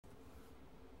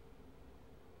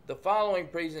The following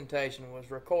presentation was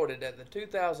recorded at the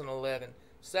 2011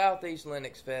 SouthEast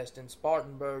LinuxFest in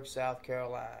Spartanburg, South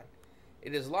Carolina.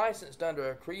 It is licensed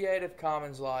under a Creative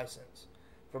Commons license.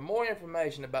 For more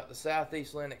information about the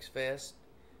SouthEast LinuxFest,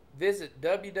 visit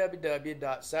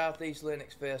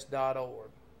www.southeastlinuxfest.org.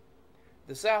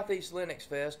 The SouthEast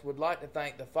LinuxFest would like to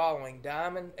thank the following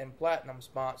Diamond and Platinum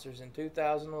sponsors in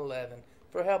 2011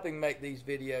 for helping make these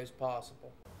videos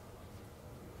possible.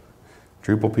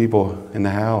 Drupal people in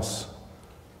the house,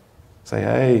 say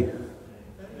hey.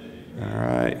 All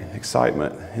right,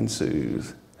 excitement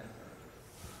ensues.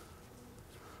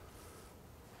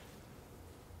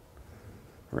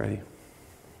 Ready?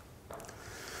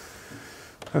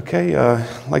 Okay,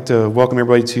 I'd like to welcome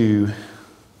everybody to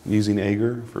using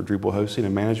Aegir for Drupal hosting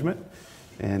and management.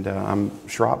 And I'm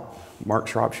Mark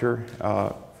Shropshire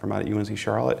from out at UNC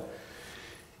Charlotte.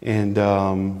 And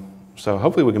so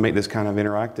hopefully we can make this kind of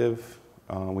interactive.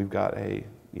 We've got a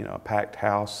packed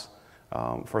house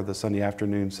for the Sunday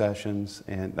afternoon sessions,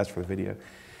 and that's for the video.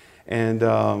 And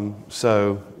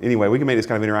so anyway, we can make this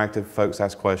kind of interactive. Folks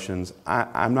ask questions.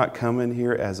 I'm not coming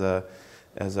here as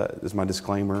my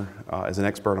disclaimer, as an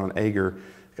expert on Aegir.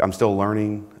 I'm still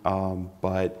learning,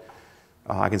 but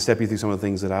I can step you through some of the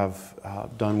things that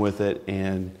I've done with it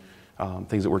and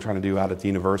things that we're trying to do out at the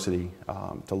university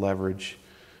to leverage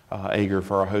Aegir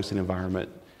for our hosting environment.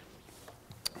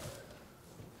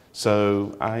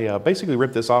 So I basically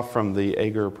ripped this off from the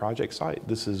Aegir project site.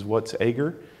 This is what's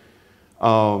Aegir.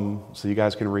 So you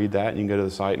guys can read that, and you can go to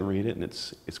the site and read it, and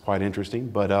it's quite interesting.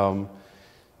 But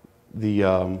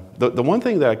the one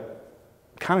thing that I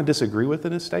kind of disagree with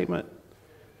in this statement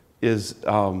is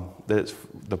that it's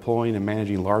deploying and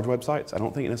managing large websites. I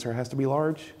don't think it necessarily has to be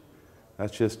large.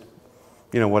 That's just,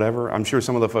 whatever. I'm sure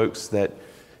some of the folks that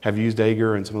have used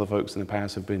Aegir and some of the folks in the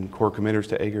past have been core committers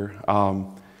to Aegir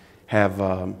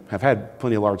have had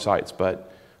plenty of large sites,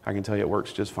 but I can tell you it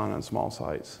works just fine on small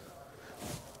sites.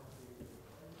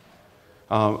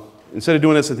 Instead of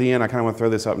doing this at the end, I kind of want to throw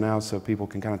this up now so people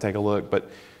can kind of take a look. But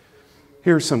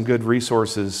here's some good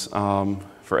resources for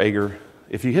Aegir.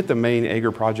 If you hit the main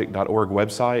aegirproject.org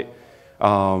website,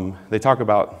 they talk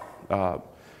about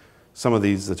some of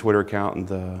these, the Twitter account and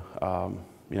the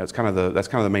that's kind of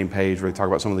the main page where they talk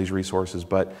about some of these resources.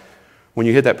 But when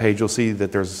you hit that page, you'll see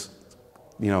that there's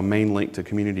main link to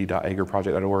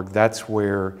community.aegirproject.org. That's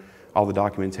where all the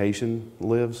documentation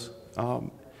lives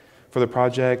for the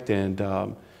project, and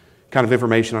kind of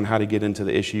information on how to get into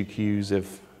the issue queues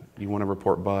if you want to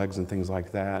report bugs and things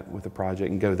like that with the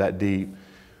project and go that deep.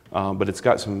 But it's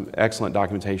got some excellent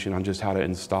documentation on just how to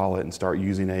install it and start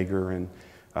using Aegir and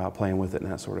playing with it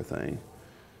and that sort of thing.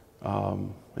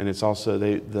 And it's also,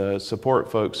 the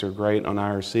support folks are great on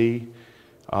IRC.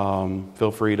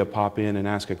 Feel free to pop in and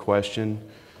ask a question.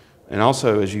 And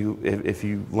also, if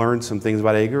you learn some things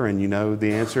about Aegir and you know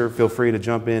the answer, feel free to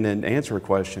jump in and answer a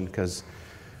question, because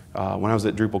when I was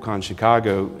at DrupalCon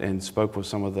Chicago and spoke with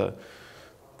some of the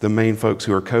main folks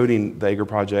who are coding the Aegir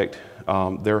project,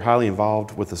 they're highly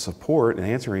involved with the support and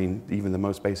answering even the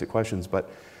most basic questions. But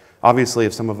obviously,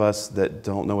 if some of us that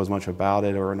don't know as much about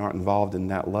it or are not involved in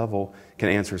that level can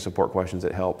answer support questions,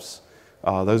 it helps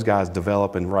those guys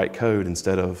develop and write code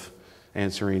instead of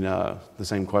answering the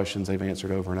same questions they've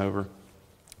answered over and over.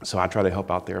 So I try to help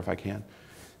out there if I can.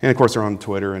 And of course, they're on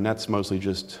Twitter, and that's mostly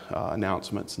just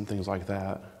announcements and things like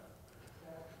that.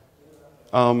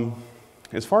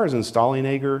 As far as installing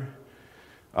Aegir,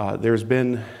 there's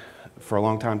been for a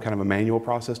long time kind of a manual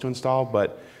process to install,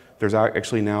 but there's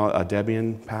actually now a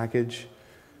Debian package.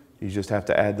 You just have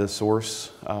to add the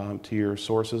source to your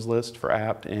sources list for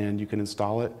apt, and you can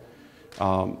install it.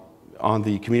 On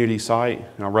the community site,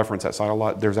 and I'll reference that site a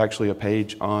lot, there's actually a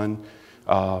page on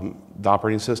the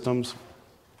operating systems,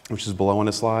 which is below on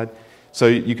the slide. So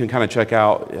you can kind of check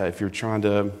out if you're trying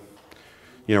to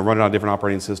run it on a different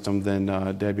operating system than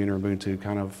Debian or Ubuntu,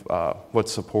 kind of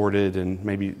what's supported, and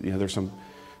maybe there's some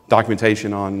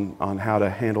documentation on how to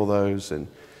handle those and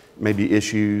maybe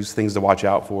issues, things to watch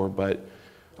out for. But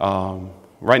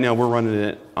right now we're running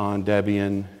it on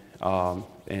Debian,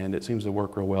 and it seems to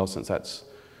work real well since that's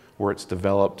where it's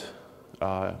developed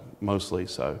mostly.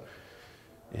 So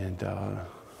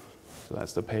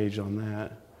that's the page on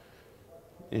that.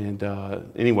 And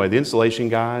anyway, the installation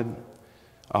guide.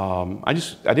 I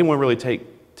didn't want to really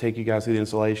take you guys through the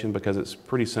installation because it's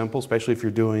pretty simple, especially if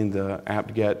you're doing the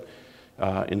apt-get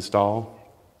install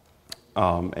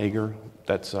Aegir.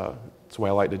 That's the way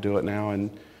I like to do it now, and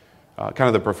kind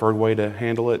of the preferred way to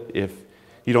handle it. If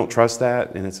you don't trust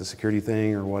that and it's a security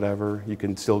thing or whatever, you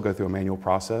can still go through a manual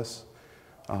process.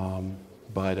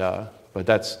 But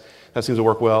that seems to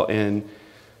work well. And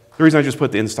The reason I just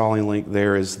put the installing link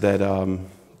there is that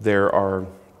there are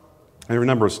a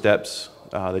number of steps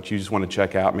that you just want to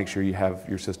check out. Make sure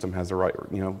your system has the right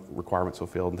requirements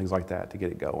fulfilled and things like that to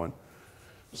get it going.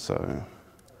 So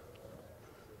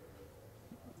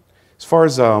as far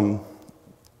as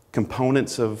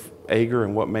components of Aegir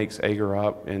and what makes Aegir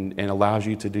up and allows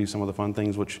you to do some of the fun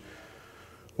things, which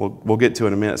we'll get to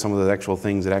in a minute, some of the actual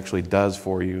things it actually does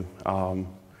for you.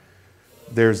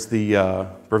 There's the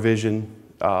provision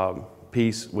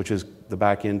piece, which is the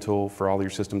back-end tool for all your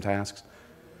system tasks.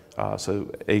 So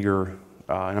Aegir,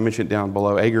 and I mentioned it down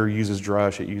below, Aegir uses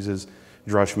Drush, it uses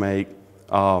Drush make.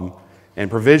 And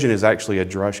provision is actually a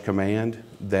Drush command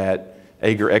that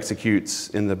Aegir executes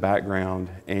in the background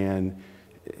and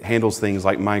handles things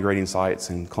like migrating sites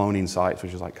and cloning sites,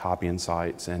 which is like copying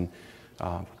sites, and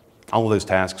all of those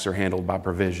tasks are handled by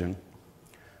provision.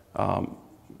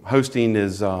 Hosting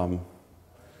is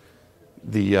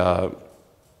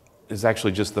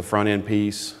actually just the front end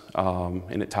piece,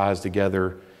 and it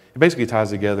basically ties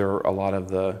together a lot of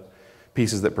the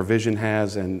pieces that provision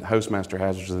has and Hostmaster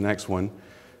has, which is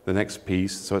the next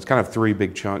piece. So it's kind of three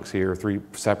big chunks here, three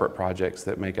separate projects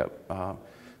that make up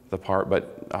the part.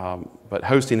 But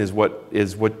hosting is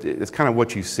it's kind of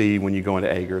what you see when you go into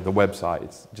Aegir, the website.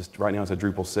 It's just right now it's a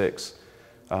Drupal 6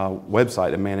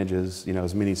 website that manages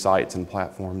as many sites and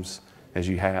platforms as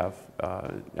you have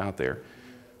out there.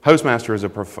 Hostmaster is a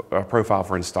profile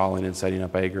for installing and setting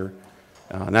up Aegir,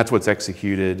 and that's what's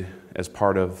executed as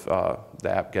part of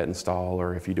the apt-get install,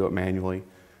 or if you do it manually,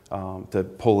 to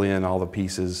pull in all the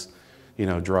pieces,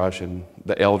 Drush and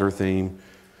the Elder theme.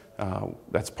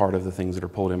 That's part of the things that are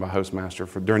pulled in by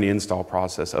Hostmaster during the install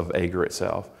process of Aegir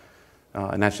itself.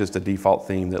 And that's just a default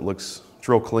theme that looks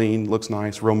real clean, looks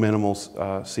nice, real minimal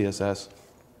CSS,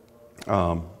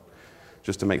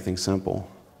 just to make things simple.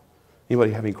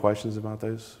 Anybody have any questions about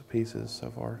those pieces so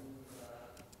far?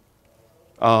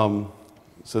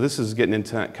 So this is getting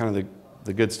into kind of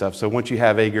the good stuff. So once you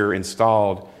have Aegir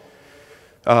installed,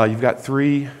 you've got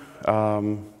three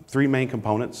main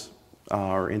components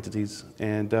or entities,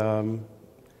 and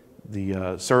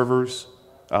the servers.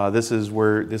 And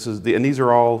these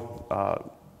are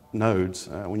all nodes.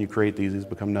 When you create these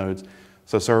become nodes.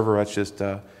 So server,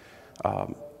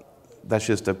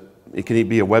 it can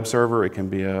be a web server, it can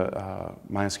be a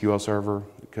MySQL server,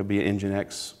 it could be an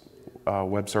Nginx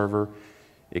web server.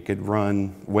 It could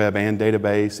run web and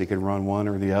database. It could run one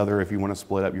or the other if you want to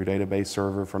split up your database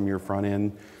server from your front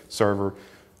end server.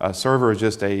 A server is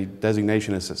just a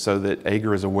designation so that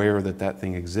Aegir is aware that that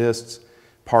thing exists.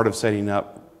 Part of setting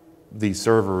up these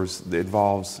servers that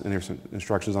involves, and there's some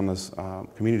instructions on this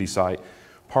community site,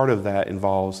 part of that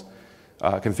involves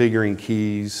configuring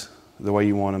keys the way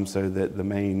you want them so that the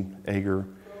main Aegir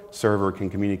server can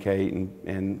communicate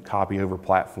and copy over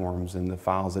platforms and the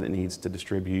files that it needs to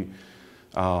distribute.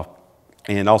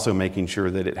 And also making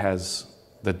sure that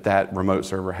that remote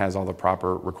server has all the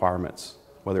proper requirements,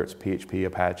 whether it's PHP,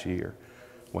 Apache, or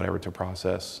whatever, to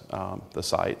process the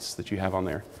sites that you have on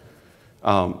there.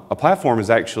 A platform is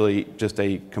actually just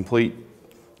a complete,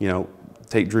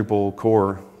 take Drupal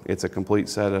core. It's a complete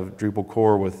set of Drupal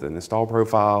core with an install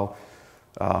profile,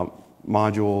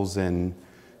 modules and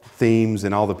themes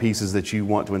and all the pieces that you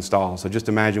want to install. So just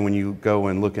imagine when you go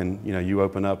and look and you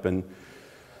open up and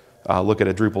look at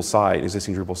a Drupal site,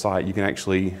 existing Drupal site, you can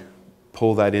actually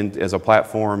pull that in as a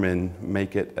platform and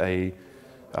make it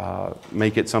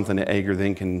something that Aegir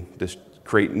then can just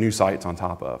create new sites on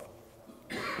top of.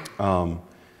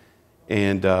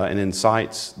 And then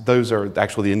sites, those are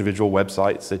actually the individual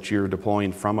websites that you're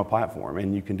deploying from a platform,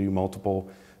 and you can do multiple.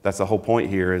 That's the whole point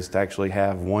here, is to actually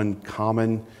have one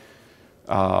common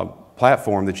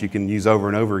platform that you can use over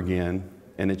and over again,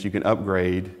 and that you can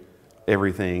upgrade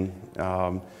everything.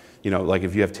 Like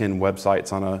if you have 10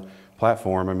 websites on a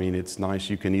platform, it's nice.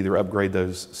 You can either upgrade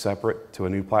those separate to a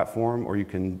new platform, or you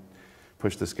can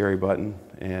push the scary button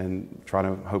and try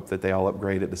to hope that they all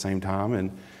upgrade at the same time. And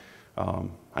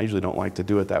I usually don't like to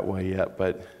do it that way yet,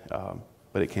 but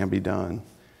it can be done.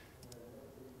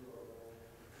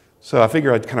 So I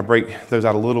figure I'd kind of break those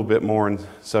out a little bit more. And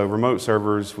so remote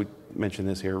servers, we mentioned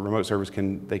this here. Remote servers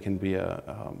can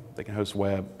host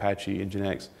web, Apache,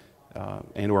 Nginx,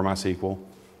 and or MySQL.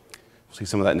 We'll see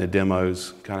some of that in the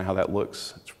demos, kind of how that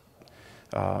looks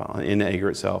in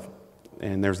Aegir itself.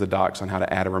 And there's the docs on how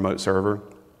to add a remote server,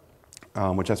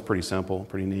 which that's pretty simple,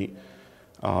 pretty neat.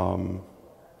 And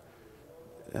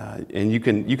you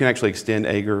can actually extend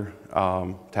Aegir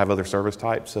to have other service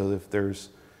types. So if there's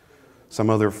some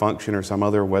other function or some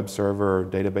other web server or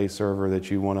database server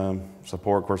that you want to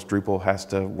support, of course Drupal has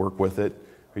to work with it,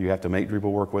 or you have to make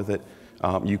Drupal work with it.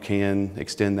 you can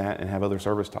extend that and have other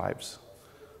service types.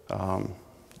 A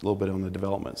little bit on the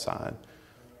development side.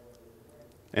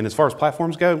 And as far as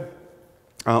platforms go,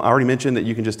 I already mentioned that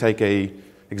you can just take a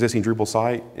existing Drupal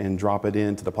site and drop it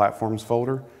into the platforms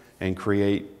folder and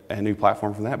create a new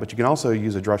platform from that. But you can also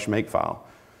use a Drush makefile.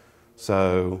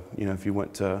 So, if you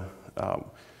went to,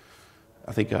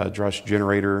 I think a Drush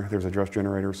generator, there's a Drush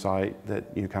generator site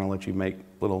that kind of lets you make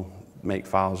little make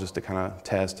files just to kind of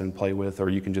test and play with, or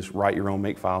you can just write your own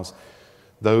make files.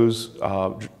 Those,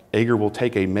 Aegir will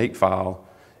take a make file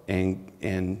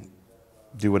and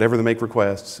do whatever the make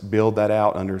requests, build that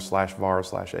out under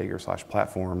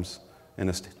 /var/Aegir/platforms in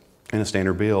a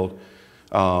standard build,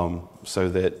 so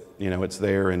that it's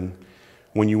there. And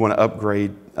when you want to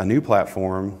upgrade a new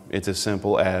platform, it's as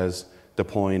simple as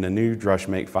deploying a new Drush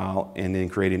makefile and then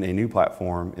creating a new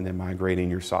platform and then migrating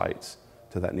your sites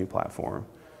to that new platform.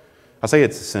 I say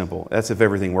it's simple. That's if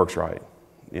everything works right.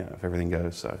 If everything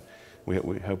goes. So we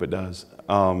hope it does.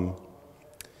 And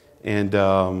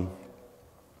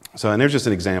there's just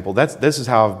an example. This is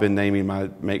how I've been naming my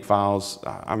make files.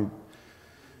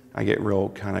 I get real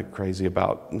kind of crazy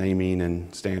about naming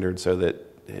and standards so that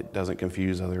it doesn't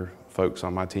confuse other folks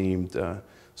on my team.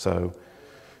 So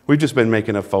we've just been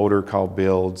making a folder called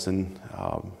builds, and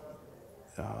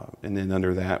then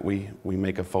under that we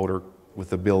make a folder with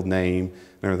the build name.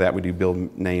 Under that we do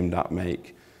build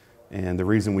name.make. And the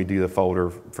reason we do the folder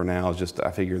for now is just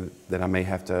I figure that I may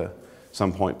have to at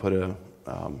some point put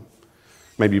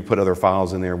maybe put other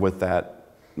files in there with that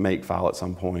make file at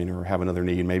some point, or have another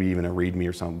need, maybe even a README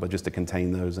or something, but just to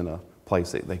contain those in a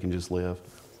place that they can just live.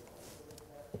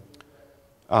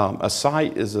 A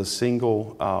site is a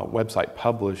single website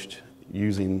published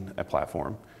using a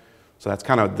platform. So that's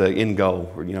kind of the end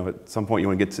goal. At some point you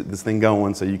want to get this thing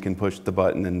going so you can push the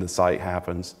button and the site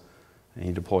happens and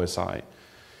you deploy a site.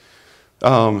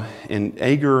 In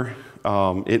Aegir,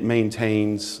 it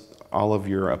maintains all of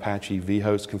your Apache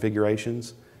vhost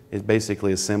configurations. It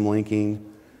basically is symlinking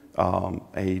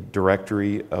a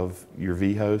directory of your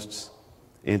vhosts,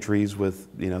 entries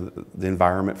with the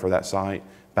environment for that site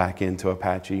back into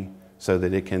Apache, so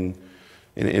that it can,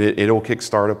 it'll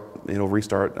kickstart, it'll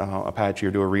restart Apache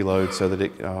or do a reload so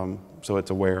that so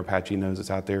it's aware Apache knows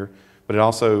it's out there. But it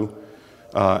also,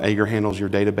 Aegir handles your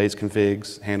database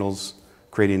configs, handles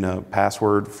creating a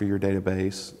password for your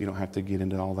database. You don't have to get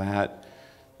into all that.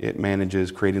 It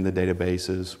manages creating the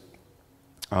databases.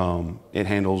 It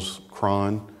handles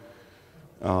cron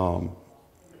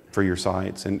for your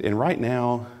sites. And right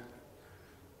now,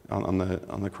 on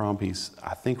the cron piece,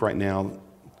 I think right now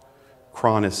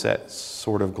cron is set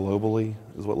sort of globally,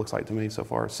 is what it looks like to me so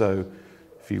far. So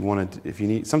if you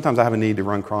need, sometimes I have a need to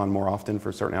run cron more often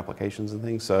for certain applications and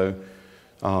things. So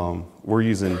we're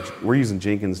using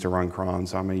Jenkins to run cron,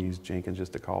 so I may use Jenkins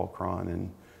just to call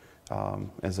cron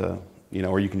and as a,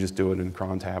 or you can just do it in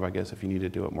cron tab, I guess, if you need to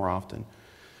do it more often.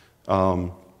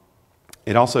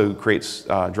 It also creates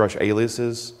Drush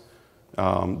aliases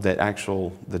that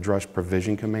the Drush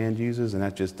provision command uses, and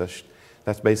that's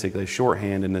basically a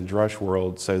shorthand in the Drush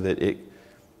world, so that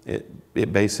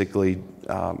it basically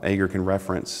Aegir can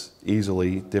reference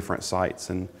easily different sites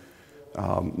and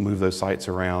move those sites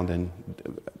around and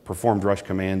perform Drush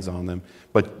commands on them.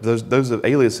 But those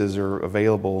aliases are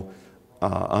available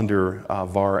under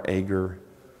var Aegir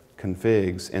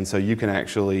configs, and so you can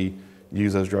actually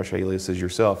use those Drush aliases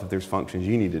yourself if there's functions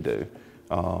you need to do.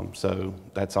 So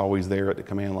that's always there at the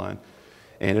command line.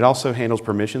 And it also handles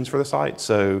permissions for the site.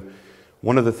 So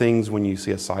one of the things when you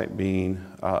see a site being,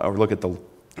 or look at the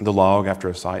log after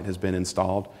a site has been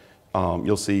installed,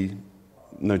 you'll see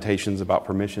notations about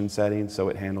permission settings. So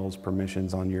it handles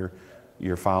permissions on your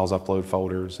files upload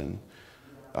folders and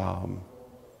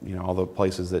all the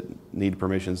places that need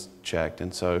permissions checked.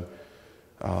 And so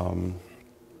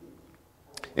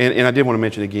and I did want to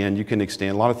mention again, you can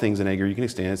extend a lot of things in Aegir. You can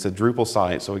extend. It's a Drupal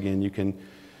site, so again, you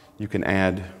can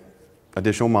add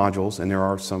additional modules, and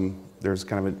there's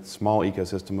kind of a small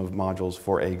ecosystem of modules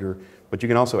for Aegir. But you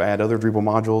can also add other Drupal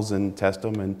modules and test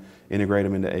them and integrate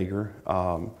them into Aegir.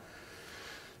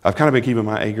 I've kind of been keeping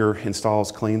my Aegir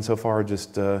installs clean so far,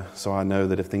 just so I know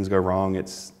that if things go wrong,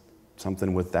 it's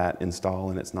something with that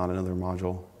install and it's not another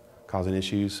module causing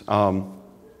issues.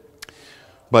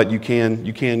 But you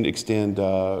can extend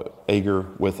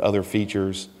Aegir with other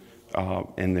features,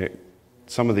 and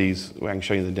some of these, I can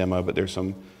show you in the demo, but there's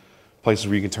some places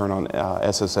where you can turn on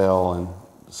SSL and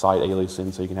site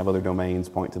aliasing, so you can have other domains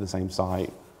point to the same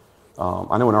site.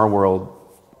 I know in our world,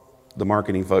 the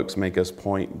marketing folks make us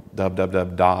point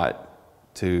www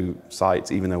to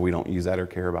sites, even though we don't use that or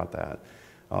care about that.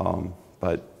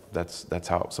 But that's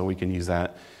how, so we can use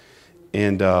that.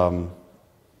 And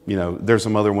there's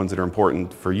some other ones that are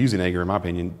important for using Aegir, in my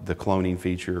opinion. The cloning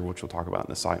feature, which we'll talk about in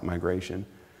the site migration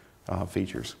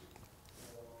features.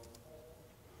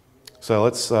 So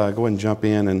let's go ahead and jump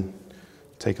in and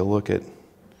take a look at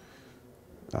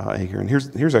Aegir. And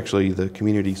here's actually the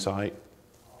community site,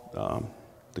 the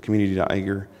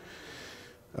community.aegir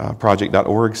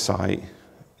project.org site.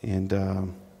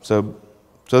 And so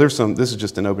there's some, this is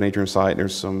just an open Atrium site.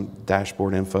 There's some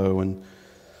dashboard info and,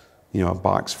 a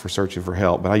box for searching for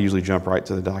help. But I usually jump right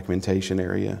to the documentation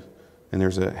area. And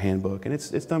there's a handbook. And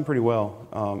it's done pretty well.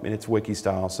 And it's wiki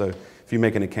style. So if you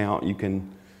make an account, you can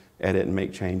edit and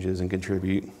make changes and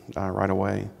contribute right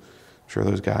away. I'm sure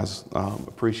those guys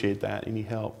appreciate that. Any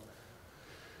help?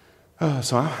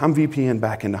 So I'm VPN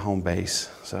back into home base.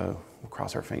 So we'll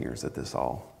cross our fingers that this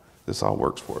all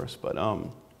works for us. But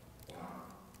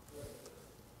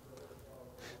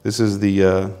this is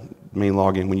the main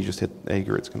login. When you just hit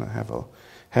Aegir, it's going to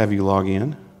have you log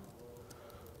in.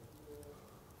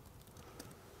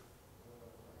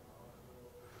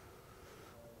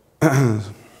 Okay.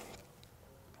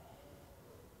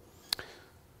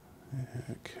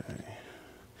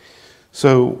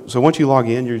 So once you log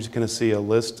in, you're just going to see a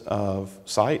list of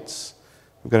sites.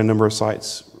 We've got a number of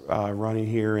sites running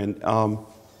here, and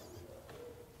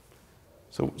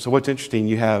so what's interesting,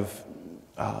 you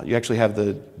actually have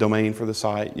the domain for the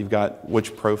site. You've got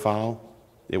which profile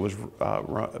it was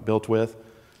built with.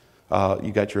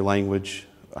 You got your language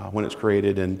when it's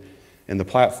created, and the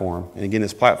platform. And again,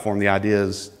 this platform, the idea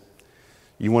is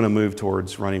you want to move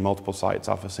towards running multiple sites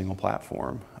off a single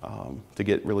platform to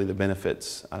get really the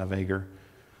benefits out of Aegir.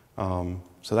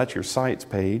 So that's your sites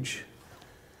page.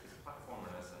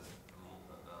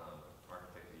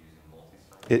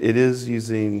 It is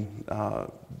using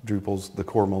Drupal's the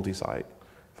core multi-site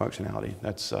functionality.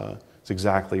 That's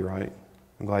exactly right.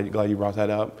 I'm glad you brought that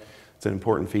up. It's an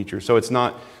important feature. So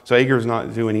Aegir is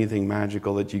not doing anything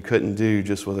magical that you couldn't do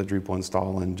just with a Drupal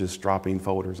install and just dropping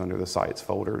folders under the sites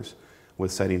folders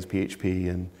with settings PHP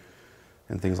and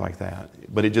things like that.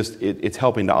 But it's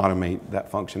helping to automate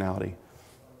that functionality.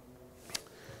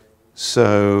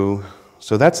 So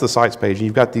that's the sites page. And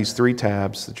you've got these 3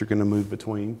 tabs that you're going to move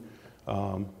between.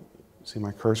 See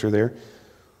my cursor there?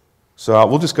 So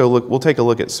we'll just we'll take a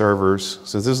look at servers.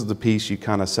 So this is the piece you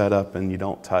kind of set up and you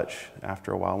don't touch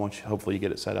after a while. Hopefully you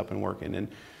get it set up and working. And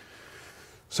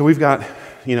so we've got,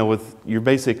 you're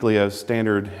basically a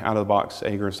standard out-of-the-box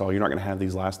Aegir install. You're not going to have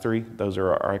these last 3. Those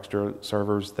are our extra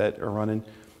servers that are running.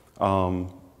 You're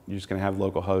just going to have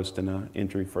localhost and an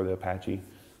entry for the Apache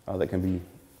that can be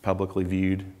publicly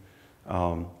viewed.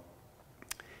 So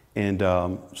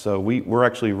we're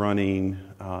actually running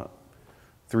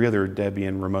 3 other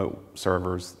Debian remote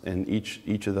servers, and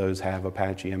each of those have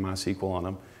Apache and MySQL on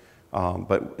them.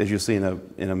 But as you'll see in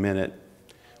a minute,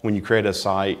 when you create a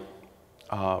site,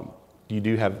 you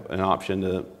do have an option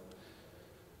to,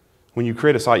 when you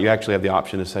create a site, you actually have the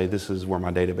option to say, this is where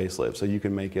my database lives. So you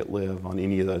can make it live on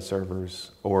any of those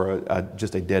servers or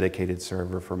just a dedicated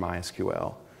server for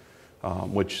MySQL,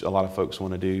 which a lot of folks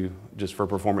want to do just for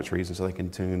performance reasons, so they can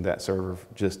tune that server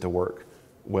just to work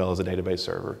well as a database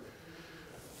server.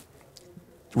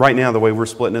 Right now, the way we're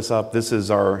splitting this up, this is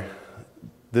a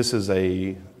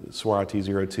SWRT02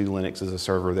 Linux is a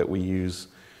server that we use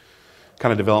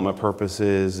kind of development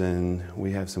purposes, and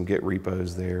we have some Git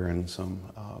repos there and some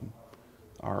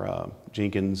our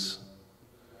Jenkins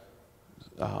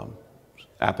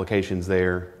applications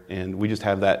there, and we just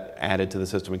have that added to the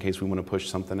system in case we want to push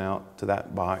something out to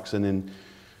that box. And then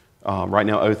right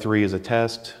now 03 is a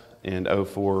test, and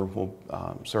 04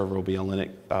 server will be a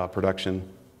Linux production.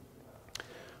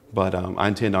 But I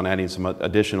intend on adding some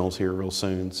additionals here real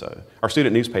soon. So our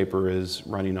student newspaper is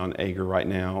running on Aegir right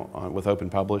now with Open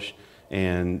Publish,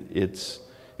 and it's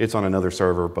on another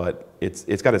server, but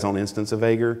it's got its own instance of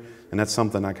Aegir, and that's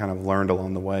something I kind of learned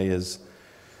along the way is,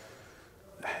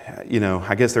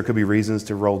 I guess there could be reasons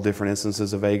to roll different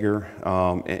instances of Aegir,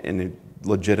 and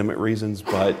legitimate reasons,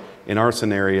 but in our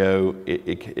scenario,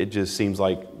 it just seems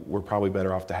like we're probably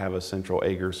better off to have a central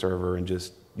Aegir server and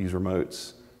just use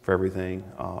remotes for everything,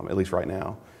 at least right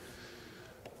now.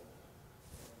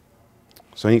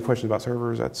 So any questions about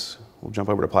servers? We'll jump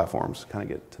over to platforms, kind of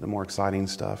get to the more exciting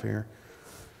stuff here.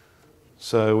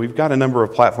 So we've got a number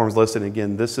of platforms listed.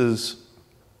 Again, this is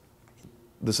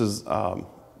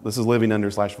living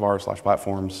under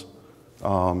 /var/platforms,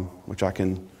 which I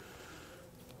can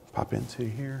pop into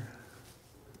here.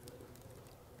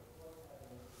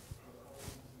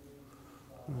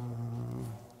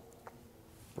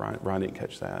 Brian didn't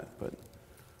catch that, but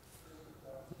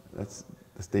that's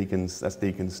Deacon's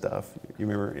stuff. You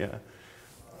remember? Yeah.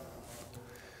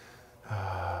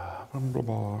 Blah,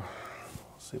 blah.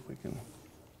 Let's see if we can.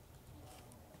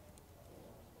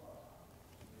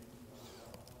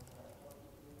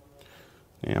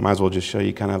 Yeah, I might as well just show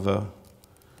you kind of a.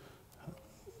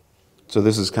 So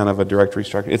this is kind of a directory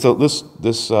structure.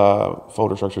 This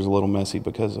folder structure is a little messy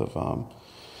because of.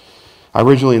 I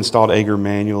originally installed Aegir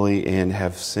manually and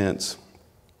have since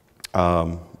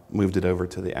moved it over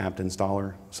to the apt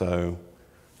installer. So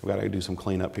we've got to do some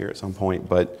cleanup here at some point.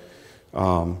 But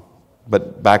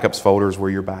backups folders where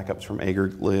your backups from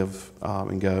Aegir live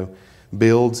and go.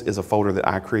 Builds is a folder that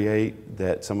I create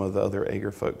that some of the other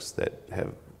Aegir folks that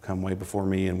have come way before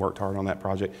me and worked hard on that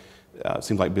project.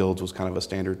 Seems like builds was kind of a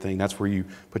standard thing. That's where you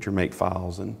put your make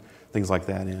files and things like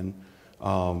that in.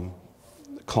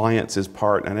 Clients is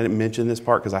part, and I didn't mention this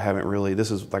part because I haven't really,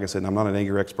 this is, like I said, I'm not an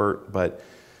Aegir expert, but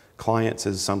clients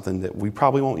is something that we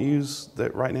probably won't use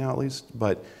that right now at least,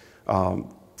 but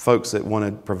folks that want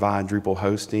to provide Drupal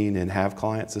hosting and have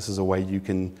clients, this is a way you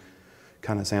can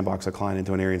kind of sandbox a client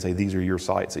into an area and say, these are your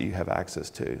sites that you have access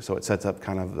to. So it sets up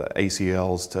kind of the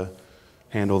ACLs to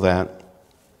handle that.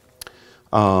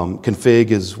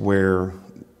 Config is where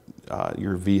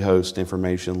your vhost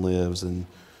information lives, and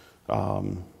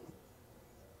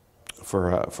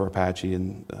for Apache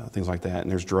and things like that.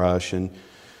 And there's drush, and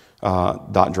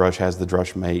 .drush has the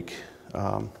drush make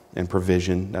and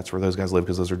provision. That's where those guys live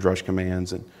because those are drush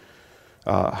commands. And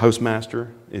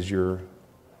hostmaster is your,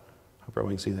 I hope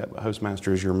everyone can see that, but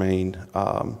hostmaster is your main.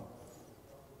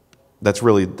 That's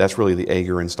really the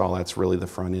Aegir install. That's really the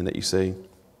front end that you see.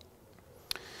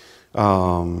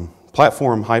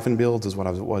 Platform hyphen builds is what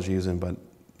I was using, but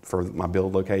for my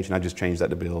build location, I just changed that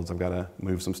to builds. I've got to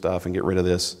move some stuff and get rid of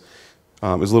this.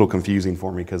 It was a little confusing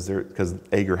for me because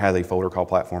Aegir has a folder called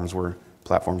platforms where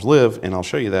platforms live, and I'll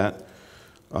show you that.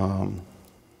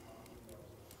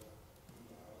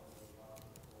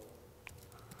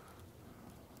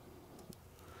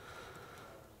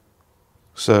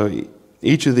 So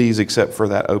each of these, except for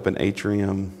that open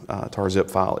atrium tar-zip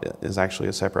file, is actually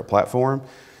a separate platform.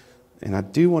 And I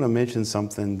do want to mention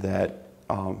something that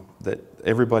that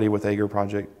everybody with Aegir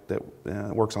project that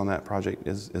works on that project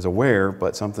is aware,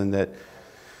 but something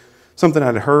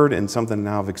I'd heard and something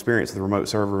now I've experienced with the remote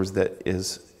servers that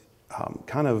is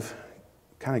kind of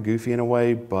goofy in a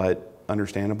way, but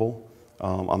understandable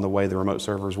on the way the remote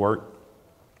servers work.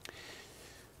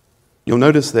 You'll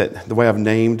notice that the way I've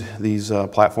named these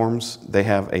platforms, they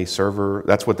have a server.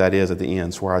 That's what that is at the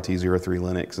end, SWRIT 03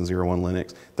 Linux and 01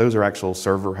 Linux. Those are actual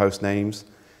server host names,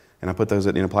 and I put those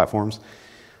at the end of platforms.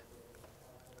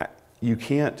 You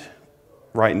can't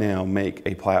right now make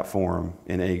a platform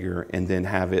in Aegir and then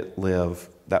have it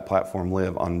that platform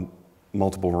live on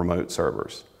multiple remote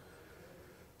servers.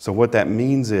 So what that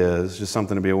means is, just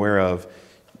something to be aware of,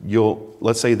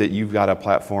 let's say that you've got a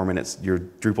platform and it's your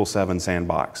Drupal 7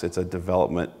 sandbox. It's a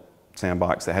development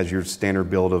sandbox that has your standard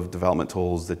build of development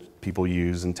tools that people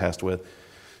use and test with.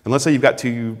 And let's say you've got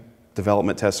 2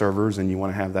 development test servers and you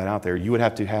want to have that out there. You would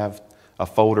have to have a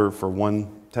folder for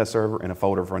one test server and a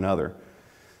folder for another.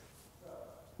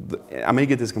 I may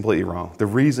get this completely wrong.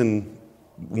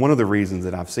 One of the reasons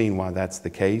that I've seen why that's the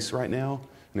case right now,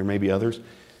 and there may be others,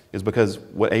 is because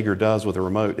what Aegir does with a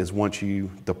remote is once you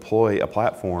deploy a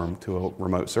platform to a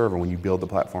remote server, when you build the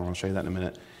platform, I'll show you that in a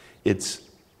minute,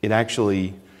 it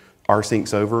actually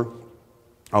rsyncs over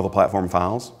all the platform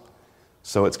files.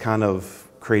 So it's kind of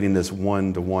creating this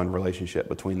one-to-one relationship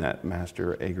between that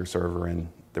master Aegir server and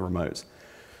the remotes.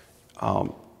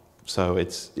 So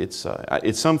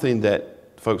it's something that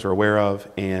folks are aware of,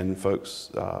 and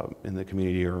folks in the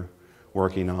community are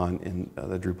working on in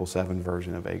the Drupal 7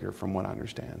 version of Aegir, from what I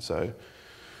understand. So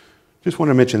just want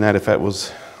to mention that if that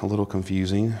was a little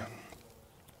confusing.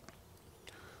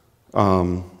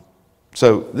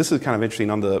 So this is kind of interesting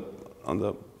on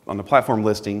the platform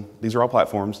listing. These are all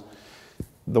platforms.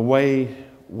 The way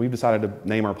we've decided to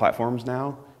name our platforms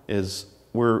now is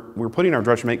we're putting our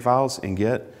drush make files in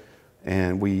Git,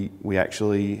 and we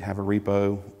actually have a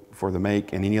repo for the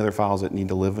make and any other files that need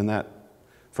to live in that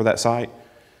for that site.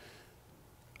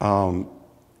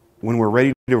 When we're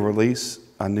ready to release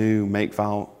a new make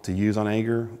file to use on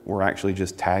Aegir, we're actually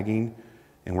just tagging,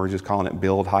 and we're just calling it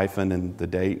build hyphen and the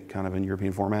date, kind of in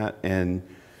European format. And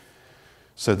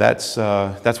so that's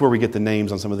where we get the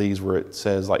names on some of these, where it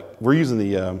says, like, we're using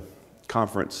the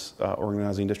conference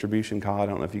organizing distribution, COD. I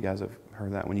don't know if you guys have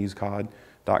heard that one. Use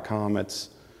COD.com. It's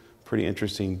a pretty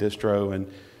interesting distro,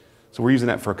 and so we're using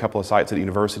that for a couple of sites at the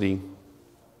university.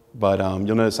 But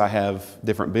you'll notice I have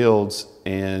different builds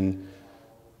and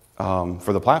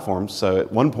for the platforms. So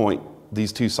at one point,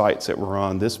 these 2 sites that were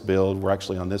on this build were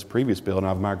actually on this previous build, and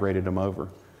I've migrated them over.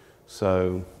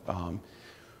 So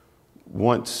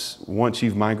once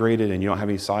you've migrated and you don't have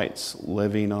any sites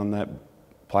living on that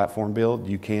platform build,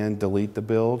 you can delete the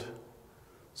build.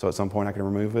 So at some point I can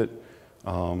remove it.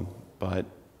 But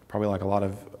probably like a lot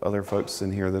of other folks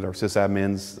in here that are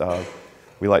sysadmins,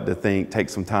 we like to take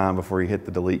some time before you hit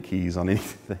the delete keys on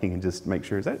anything and just make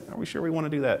sure, are we sure we want to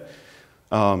do that?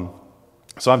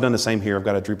 So I've done the same here. I've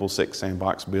got a Drupal 6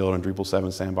 sandbox build and Drupal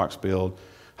 7 sandbox build.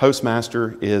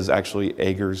 Hostmaster is actually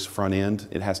Aegir's front end.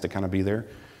 It has to kind of be there.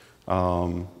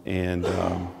 I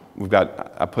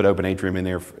put OpenAtrium in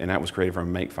there, and that was created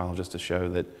from a makefile just to show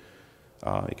that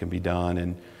it can be done.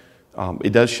 And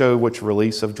it does show which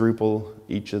release of Drupal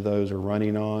each of those are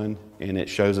running on, and it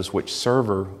shows us which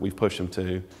server we've pushed them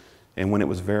to and when it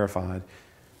was verified.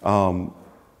 One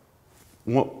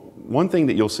thing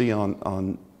that you'll see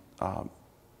on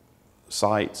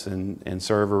sites and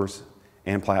servers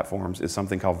and platforms is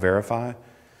something called verify.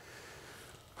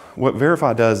 What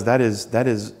verify does, that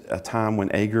is a time when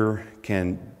Aegir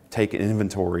can take an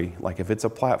inventory. Like if it's a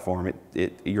platform,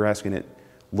 you're asking it,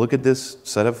 look at this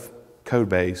set of code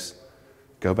base,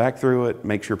 go back through it,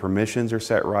 make sure permissions are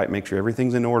set right, make sure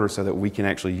everything's in order so that we can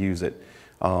actually use it.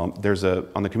 On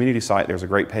the community site, there's a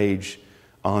great page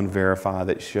on verify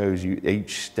that shows you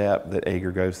each step that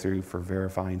Aegir goes through for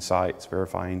verifying sites,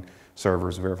 verifying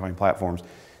servers, verifying platforms.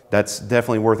 That's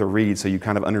definitely worth a read so you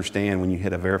kind of understand when you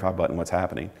hit a verify button what's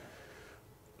happening.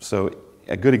 So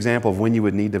a good example of when you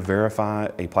would need to verify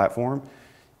a platform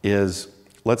is,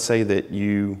 let's say that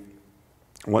you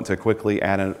want to quickly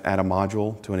add a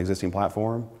module to an existing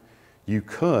platform. You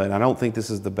could, I don't think this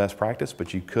is the best practice,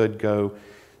 but you could go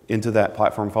into that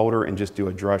platform folder and just do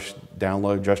a drush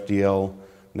download, drush.dl,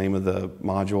 name of the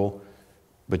module.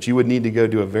 But you would need to go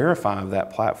do a verify of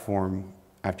that platform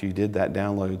after you did that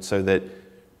download so that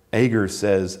Aegir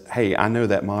says, hey, I know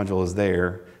that module is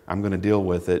there, I'm going to deal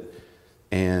with it,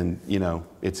 and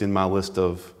it's in my list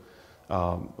of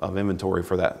inventory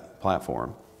for that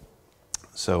platform.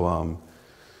 So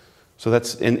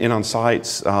that's, and on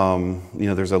sites,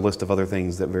 there's a list of other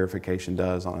things that verification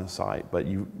does on a site.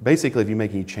 But basically, if you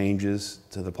make any changes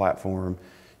to the platform,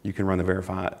 you can run the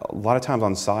verify. A lot of times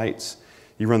on sites,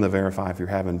 you run the verify if you're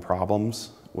having problems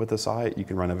with the site. You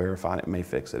can run a verify and it may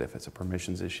fix it if it's a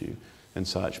permissions issue and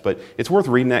such. But it's worth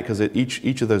reading that because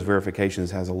each of those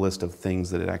verifications has a list of things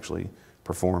that it actually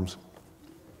performs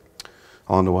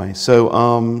along the way. So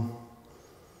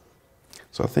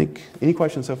I think, any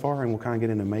questions so far? And we'll kind of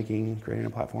get into creating a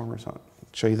platform or something.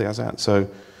 Show you guys that. So I'm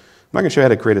not going to show you how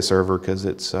to create a server because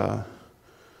it's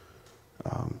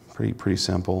pretty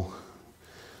simple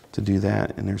to do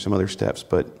that. And there's some other steps.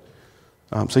 But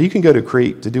so you can go to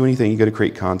do anything. You go to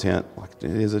create content. Like it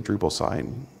is a Drupal site.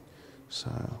 So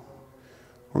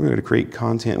we're going to create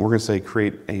content. We're going to say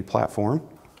create a platform.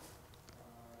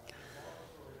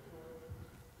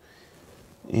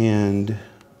 And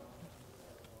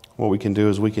what we can do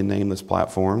is we can name this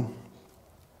platform.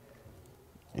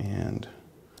 And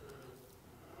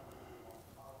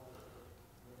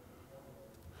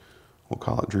we'll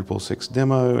call it Drupal 6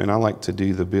 Demo. And I like to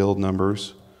do the build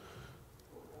numbers,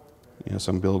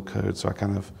 some build code, so I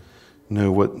kind of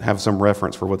know have some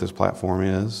reference for what this platform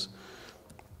is.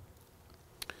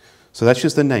 So that's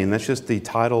just the name. That's just the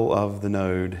title of the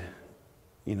node,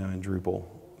 in Drupal.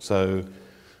 So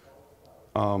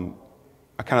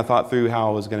I kind of thought through how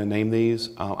I was going to name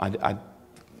these. I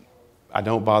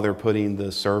don't bother putting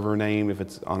the server name if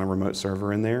it's on a remote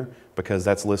server in there because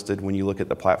that's listed when you look at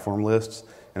the platform lists.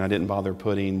 And I didn't bother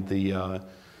putting the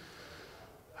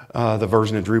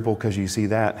version of Drupal because you see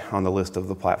that on the list of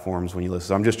the platforms when you list.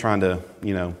 So I'm just trying to,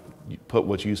 put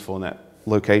what's useful in that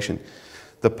location.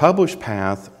 The publish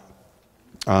path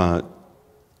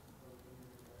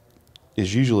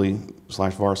is usually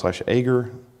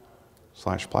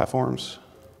 /var/Aegir/platforms.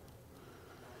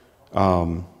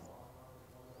 And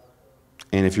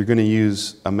if you're going to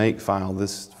use a makefile,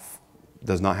 this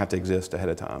does not have to exist ahead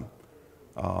of time.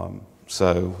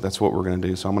 So that's what we're going to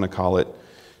do. So I'm going to call it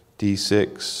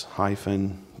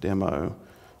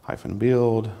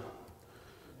d6-demo-build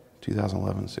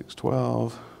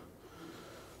 2011-612.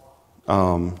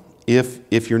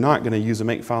 If you're not going to use a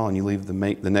makefile and you leave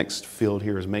the next field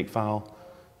here as makefile,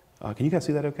 can you guys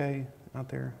see that okay out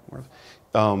there?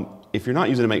 If you're not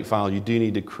using a makefile, you do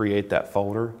need to create that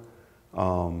folder.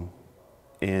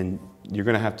 And you're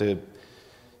going to have to,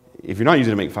 if you're not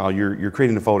using a makefile, you're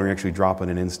creating a folder and actually dropping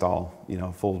an install,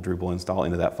 full Drupal install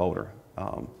into that folder.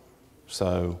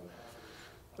 So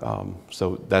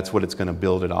that's what it's going to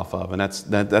build it off of. And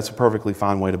that's a perfectly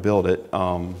fine way to build it.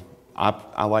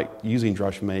 I like using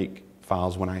drush make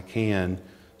files when I can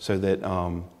so that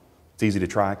It's easy to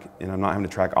track, and I'm not having to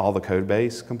track all the code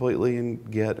base completely in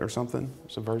Git or something,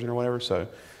 Subversion or whatever, so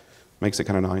makes it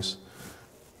kind of nice.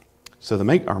 So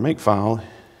our make file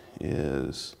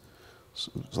is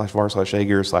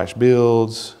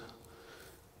 /var/Aegir/builds,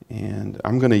 and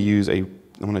I'm going to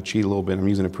cheat a little bit. I'm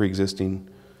using a pre-existing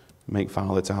make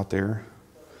file that's out there.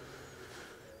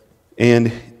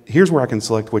 And here's where I can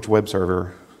select which web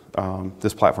server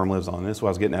this platform lives on. This is what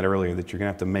I was getting at earlier, that you're going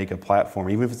to have to make a platform,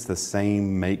 even if it's the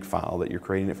same make file that you're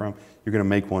creating it from, you're going to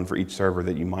make one for each server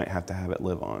that you might have to have it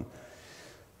live on.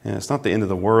 And it's not the end of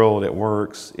the world, it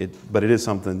works, but it is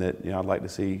something that I'd like to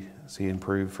see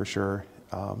improve for sure.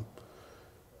 So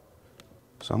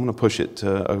I'm going to push it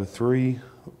to 03,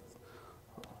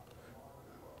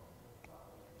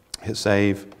 hit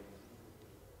save.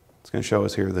 It's going to show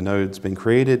us here the node's been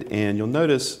created, and you'll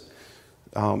notice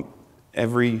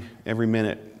every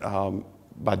minute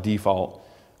by default,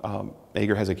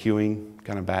 Aegir has a queuing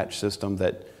kind of batch system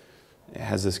that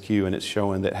has this queue, and it's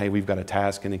showing that, hey, we've got a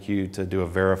task in the queue to do a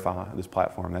verify this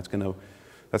platform. That's going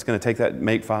to take that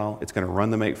make file, it's going to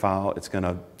run the make file, it's going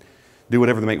to do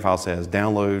whatever the make file says,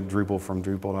 download Drupal from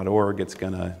Drupal.org, it's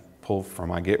going to pull from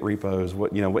my Git repos,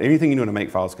 anything you do in a make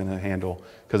file it's going to handle,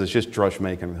 because it's just drush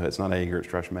make under the hood. It's not Aegir, it's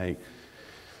drush make.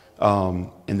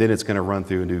 And then it's going to run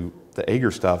through and do the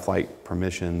Aegir stuff like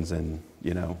permissions and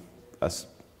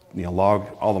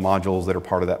log all the modules that are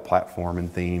part of that platform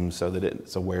and themes so that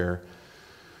it's aware.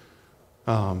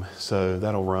 So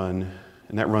that'll run,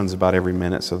 and that runs about every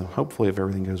minute. So hopefully, if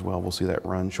everything goes well, we'll see that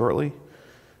run shortly.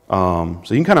 So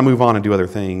you can kind of move on and do other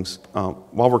things.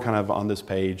 While we're kind of on this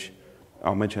page,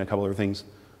 I'll mention a couple other things.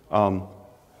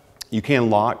 You can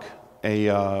lock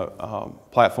a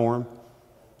platform,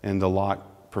 and the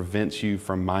lock prevents you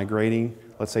from migrating.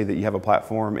 Let's say that you have a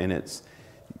platform and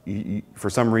for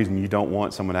some reason you don't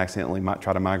want someone to accidentally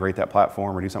try to migrate that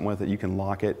platform or do something with it. You can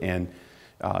lock it, and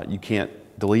you can't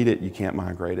delete it, you can't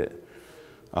migrate it.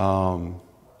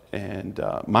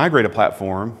 Migrate a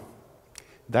platform,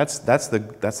 that's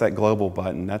that global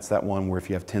button. That's that one where if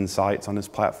you have 10 sites on this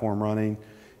platform running,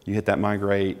 you hit that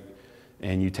migrate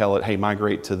and you tell it, hey,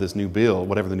 migrate to this new build,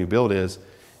 whatever the new build is,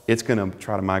 it's going to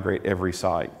try to migrate every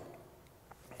site.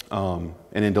 And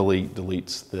then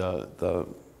deletes the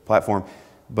platform.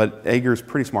 But Aegir's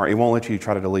pretty smart. It won't let you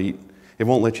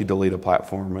delete a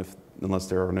platform unless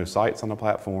there are no sites on the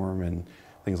platform and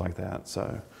things like that.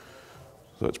 So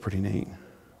it's pretty neat.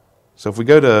 So if we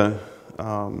go to,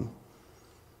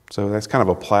 so that's kind of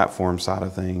a platform side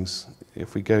of things.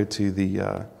 If we go to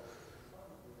the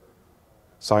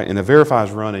site, and the verify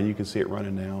is running, you can see it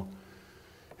running now.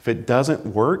 If it doesn't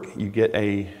work, you get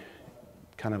a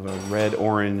kind of a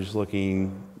red-orange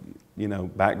looking,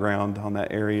 background on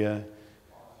that area.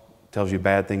 Tells you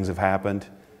bad things have happened.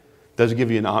 Does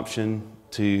give you an option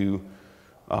to,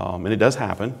 and it does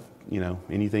happen.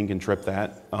 Anything can trip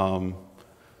that.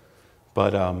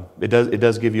 But it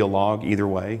does give you a log either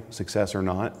way, success or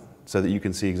not, so that you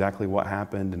can see exactly what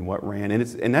happened and what ran.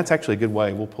 And that's actually a good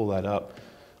way. We'll pull that up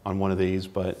on one of these,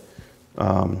 but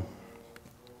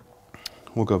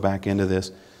we'll go back into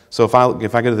this. So if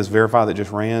I go to this verify that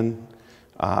just ran,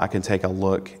 I can take a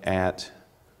look at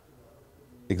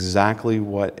exactly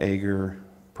what Aegir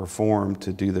performed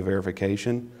to do the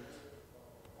verification.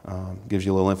 Gives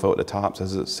you a little info at the top,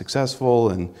 says it's successful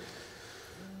and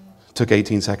took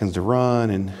 18 seconds to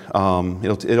run, and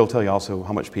it'll tell you also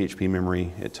how much PHP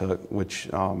memory it took, which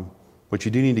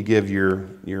you do need to give your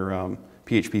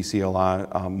PHP CLI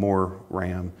more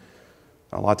RAM.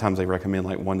 A lot of times they recommend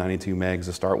like 192 megs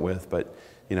to start with, but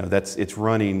it's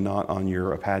running not on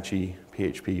your Apache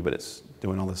PHP, but it's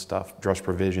doing all this stuff, drush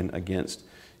provision against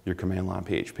your command line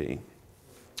PHP.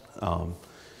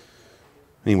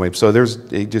 Anyway, so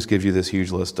it just gives you this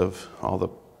huge list of all the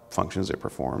functions it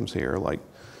performs here, like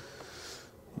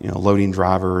loading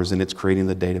drivers, and it's creating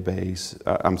the database.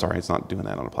 I'm sorry, it's not doing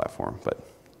that on a platform, but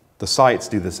the sites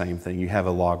do the same thing. You have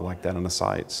a log like that on the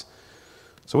sites.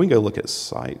 So we can go look at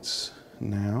sites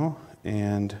now,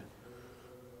 and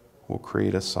we'll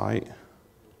create a site.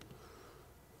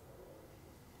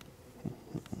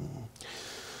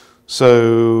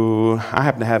 So I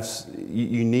happen to have,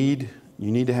 you need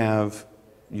to have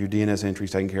your DNS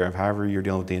entries taken care of. However you're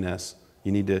dealing with DNS,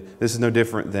 this is no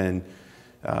different than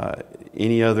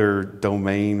any other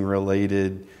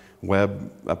domain-related,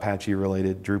 web,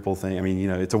 Apache-related Drupal thing. I mean,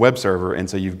 it's a web server, and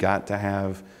so you've got to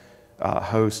have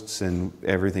hosts and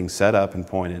everything set up and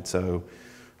pointed. So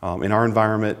in our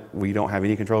environment, we don't have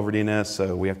any control over DNS,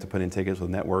 so we have to put in tickets with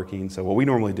networking. So what we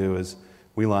normally do is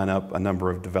we line up a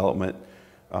number of development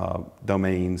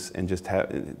domains and just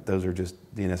those are just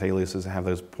DNS aliases, and have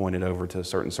those pointed over to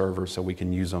certain servers so we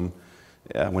can use them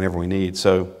whenever we need.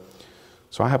 So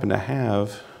I happen to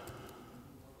have,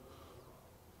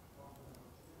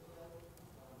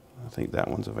 I think that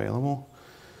one's available.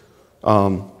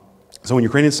 So when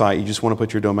you're creating a site, you just want to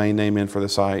put your domain name in for the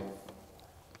site.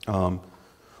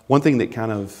 One thing that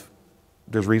kind of,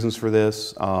 there's reasons for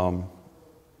this,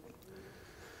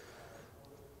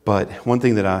 but one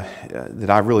thing that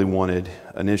I really wanted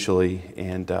initially,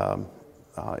 and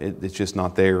it's just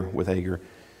not there with Aegir.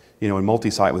 You know, in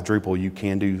multi-site with Drupal, you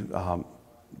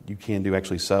can do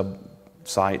actually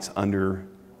sub-sites under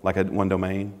like one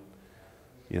domain.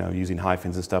 You know, using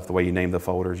hyphens and stuff, the way you name the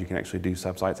folders, you can actually do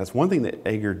sub-sites. That's one thing that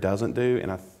Aegir doesn't do,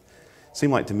 and it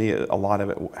seemed like to me a lot of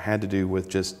it had to do with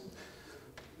just,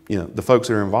 you know, the folks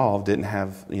that are involved didn't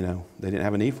have, you know, they didn't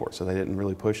have a need for it, so they didn't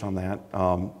really push on that.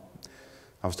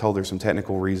 I was told there's some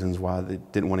technical reasons why they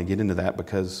didn't want to get into that,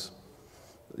 because,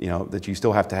 you know, that you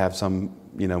still have to have some,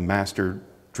 you know, master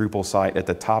Drupal site at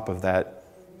the top of that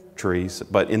tree.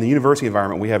 But in the university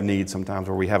environment, we have needs sometimes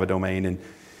where we have a domain, and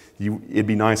it'd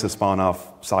be nice to spawn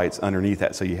off sites underneath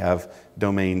that, so you have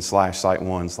domain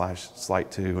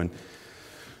 /site1/site2,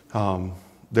 and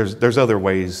there's other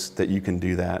ways that you can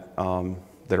do that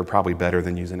that are probably better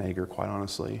than using Aegir, quite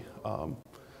honestly.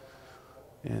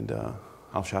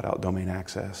 I'll shout out domain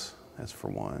access. That's for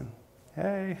one.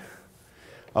 Hey.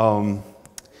 So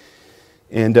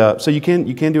you can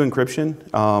do encryption.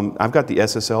 I've got the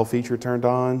SSL feature turned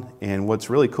on, and what's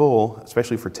really cool,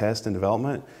 especially for test and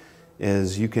development,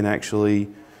 is you can actually,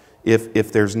 if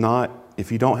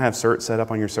you don't have cert set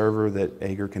up on your server that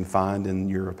Aegir can find in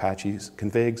your Apache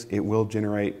configs, it will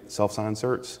generate self-signed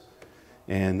certs,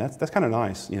 and that's kind of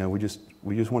nice. You know, we just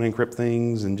want to encrypt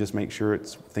things and just make sure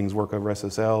things work over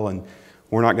SSL, and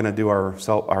we're not going to do our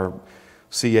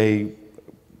CA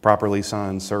properly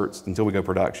signed certs until we go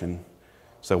production.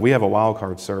 So we have a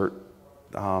wildcard cert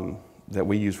that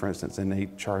we use, for instance, and they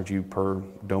charge you per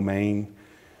domain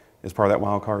as part of that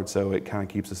wildcard, so it kind of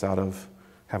keeps us out of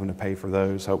having to pay for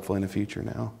those, hopefully in the future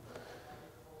now.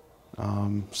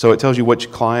 So it tells you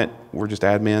which client, we're just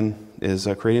admin, is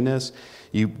creating this.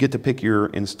 You get to pick your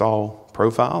install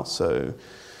profile, so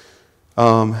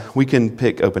we can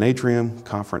pick Open Atrium,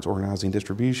 Conference Organizing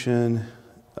Distribution,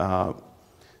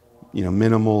 you know,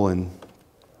 minimal and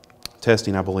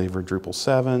testing, I believe, are Drupal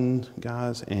 7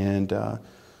 guys, and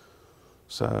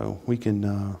so we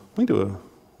can do a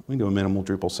minimal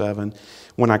Drupal 7.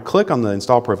 When I click on the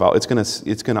install profile, it's gonna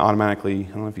automatically,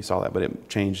 I don't know if you saw that, but it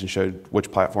changed and showed which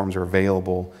platforms are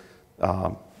available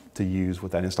to use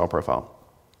with that install profile.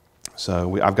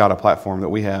 So I've got a platform that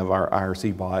we have, our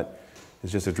IRC bot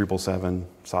is just a Drupal 7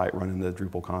 site running the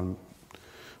DrupalCon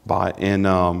bot, and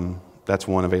that's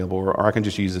one available, or I can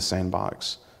just use the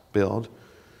sandbox build.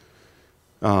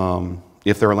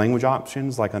 If there are language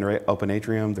options, like under Open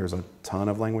Atrium, there's a ton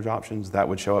of language options that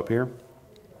would show up here.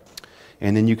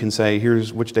 And then you can say,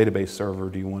 here's which database server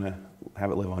do you want to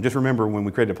have it live on. Just remember, when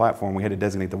we created a platform, we had to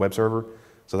designate the web server,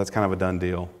 so that's kind of a done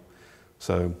deal.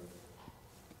 So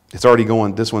it's already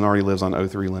going, this one already lives on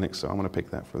O3 Linux, so I'm going to pick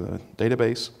that for the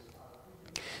database.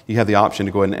 You have the option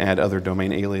to go ahead and add other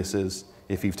domain aliases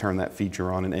if you've turned that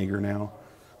feature on in Aegir now,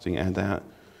 so you can add that.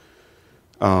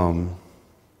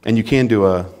 And you can do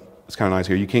it's kind of nice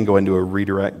here, you can go ahead and do a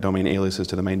redirect domain aliases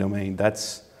to the main domain.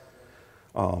 That's,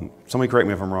 somebody correct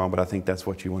me if I'm wrong, but I think that's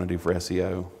what you want to do for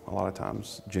SEO a lot of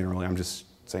times, generally. I'm just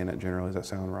saying that generally. Does that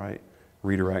sound right?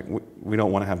 Redirect. We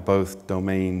don't want to have both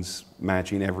domains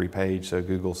matching every page, so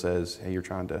Google says, hey, you're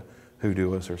trying to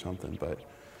hoodoo us or something, but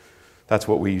that's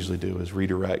what we usually do, is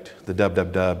redirect the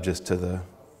www just to the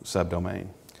subdomain.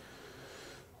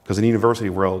 Because in the university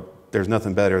world, there's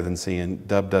nothing better than seeing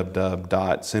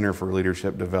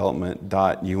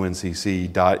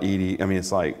www.centerforleadershipdevelopment.uncc.edu. I mean,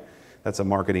 it's like, that's a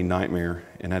marketing nightmare,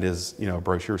 and that is, you know, a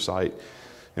brochure site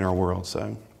in our world.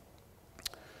 So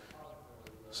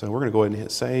we're going to go ahead and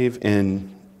hit save,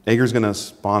 and Aegir's going to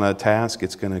spawn a task.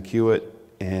 It's going to queue it,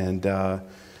 and it's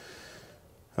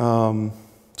kind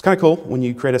of cool. When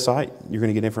you create a site, you're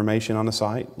going to get information on the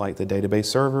site, like the database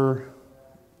server,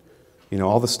 you know,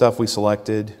 all the stuff we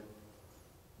selected,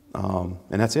 and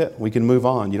that's it. We can move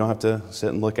on. You don't have to sit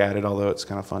and look at it, although it's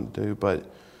kind of fun to do, but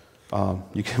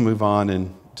you can move on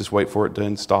and just wait for it to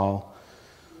install.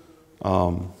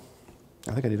 I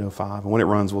think I did 05, and when it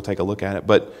runs, we'll take a look at it.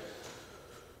 But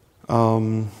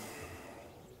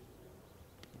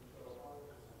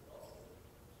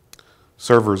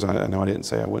servers, I know I didn't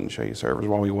say I wouldn't show you servers.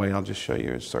 While we wait, I'll just show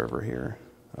you a server here.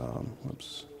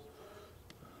 Whoops.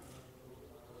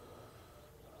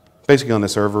 Basically on the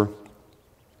server,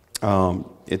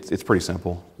 it's pretty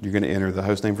simple. You're going to enter the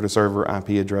host name for the server, IP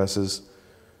addresses,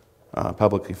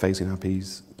 publicly facing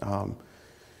IPs.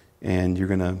 and you're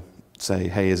going to say,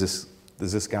 hey, is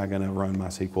this guy going to run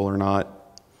MySQL or not?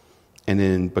 And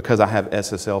then because I have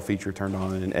SSL feature turned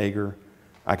on in Aegir,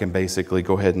 I can basically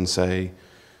go ahead and say,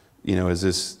 you know, is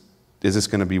this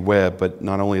going to be web? But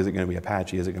not only is it going to be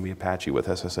Apache, is it going to be Apache with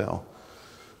SSL?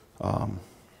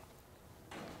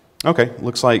 Okay,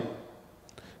 looks like,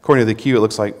 according to the queue, it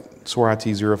looks like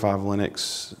SourceIT 05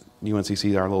 Linux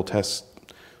UNCC, our little test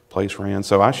place ran.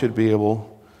 So I should be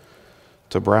able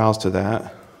to browse to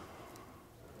that.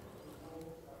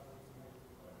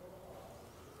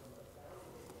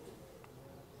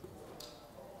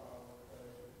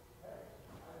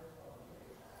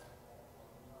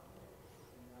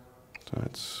 So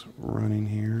it's running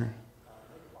here.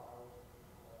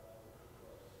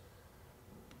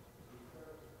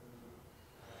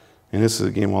 And this is,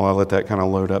 again, while I let that kind of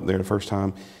load up there the first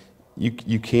time,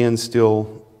 you can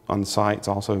still, on sites,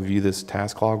 also view this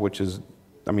task log, which is,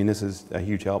 I mean, this is a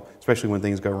huge help, especially when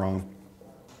things go wrong.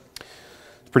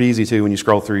 It's pretty easy, too. When you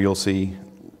scroll through, you'll see,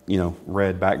 you know,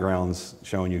 red backgrounds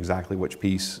showing you exactly which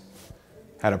piece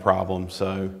had a problem.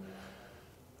 So,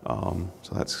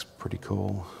 so that's pretty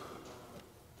cool.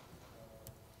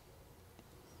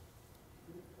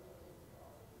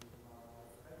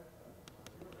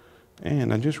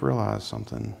 And I just realized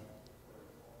something.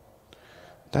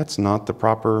 That is not the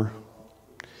proper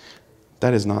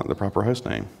host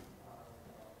name.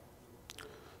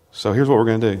 So here's what we're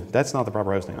going to do. That's not the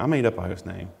proper host name. I made up a host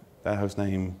name. That host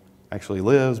name actually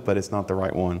lives, but it's not the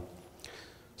right one.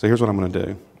 So here's what I'm going to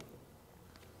do.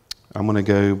 I'm going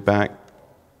to go back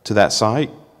to that site.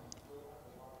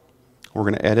 We're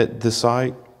going to edit this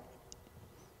site.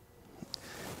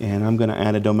 And I'm going to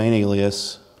add a domain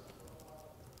alias.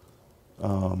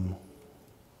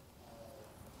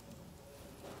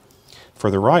 For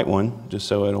the right one, just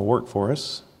so it'll work for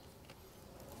us.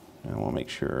 I want to make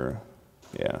sure,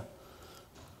 yeah,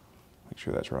 make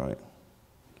sure that's right.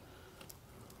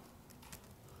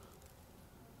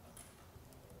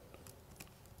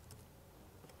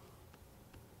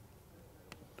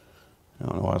 I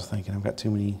don't know what I was thinking. I've got too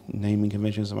many naming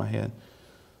conventions in my head.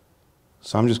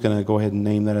 So I'm just going to go ahead and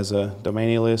name that as a domain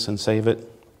alias and save it.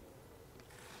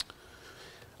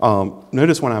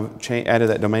 Notice when I've added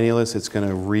that domain alias, it's going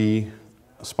to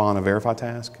respawn a verify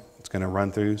task. It's going to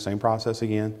run through, same process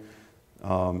again.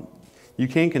 You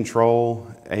can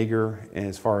control Aegir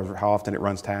as far as how often it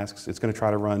runs tasks. It's going to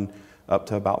try to run up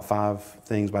to about 5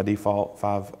 things by default,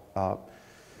 5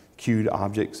 queued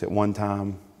objects at one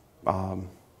time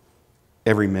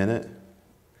every minute.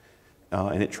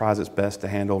 And it tries its best to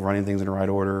handle running things in the right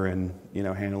order and, you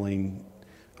know, handling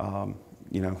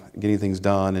getting things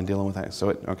done and dealing with that. So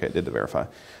it did the verify.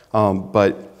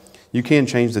 But you can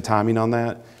change the timing on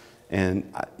that.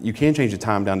 And you can change the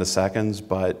time down to seconds,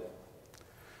 but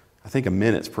I think a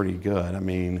minute's pretty good. I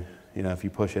mean, you know, if you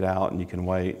push it out and you can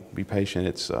wait, be patient,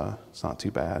 it's not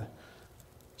too bad.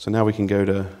 So now we can go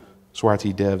to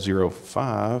SourceIT Dev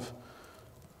 05.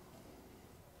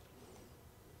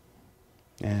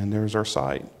 And there's our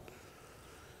site.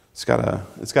 It's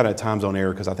got a time zone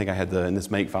error because I think I had in this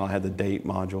make file I had the date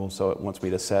module, so it wants me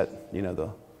to set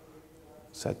the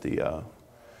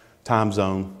time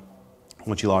zone.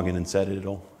 Once you log in and set it,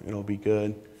 it'll be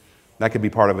good. That could be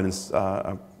part of an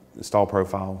install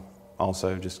profile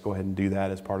also. Just go ahead and do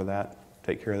that as part of that.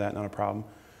 Take care of that, not a problem.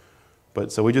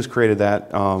 But so we just created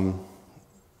that now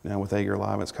with Aegir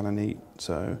Live. It's kind of neat.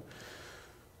 So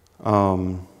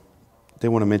they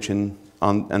want to mention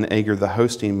on Aegir the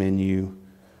hosting menu.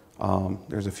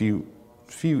 There's a few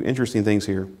interesting things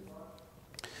here.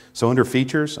 So under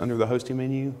features, under the hosting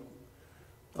menu,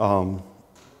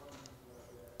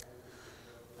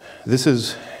 this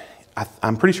is,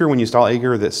 I'm pretty sure when you install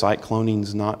Aegir that site cloning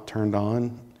is not turned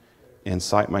on and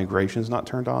site migration is not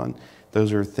turned on.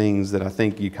 Those are things that I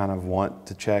think you kind of want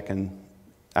to check and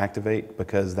activate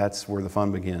because that's where the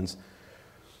fun begins.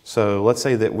 So let's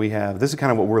say that we have, this is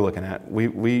kind of what we're looking at.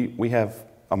 We have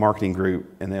a marketing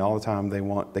group, and all the time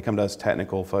they come to us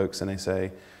technical folks and they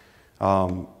say,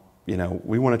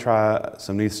 we want to try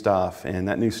some new stuff, and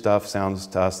that new stuff sounds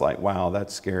to us like, wow,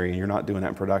 that's scary, and you're not doing that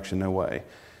in production, no way.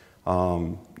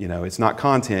 It's not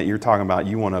content you're talking about.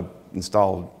 You want to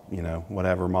install,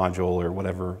 whatever module or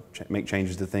whatever, make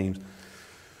changes to themes.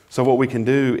 So what we can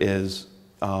do is,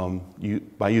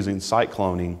 by using site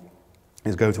cloning,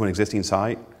 is go to an existing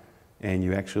site. And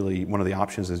you actually, one of the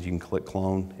options is you can click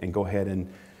clone and go ahead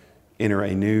and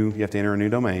you have to enter a new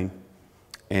domain.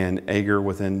 And Aegir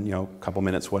within, a couple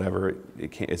minutes, whatever,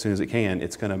 as soon as it can,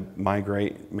 it's going to make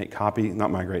copies of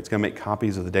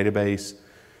the database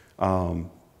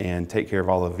and take care of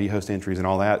all the vhost entries and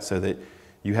all that so that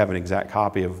you have an exact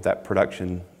copy of that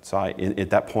production site at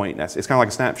that point. It's kind of like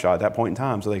a snapshot at that point in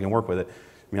time, so they can work with it.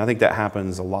 I mean, I think that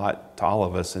happens a lot to all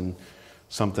of us, and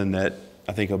something that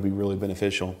I think will be really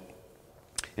beneficial.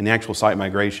 And the actual site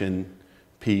migration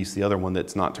piece, the other one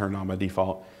that's not turned on by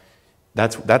default,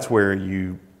 that's where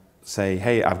you say,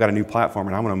 hey, I've got a new platform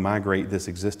and I'm going to migrate this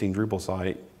existing Drupal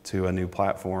site to a new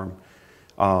platform.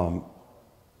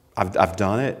 I've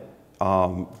done it,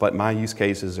 but my use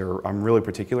cases I'm really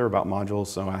particular about modules,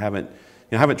 so I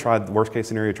haven't tried the worst case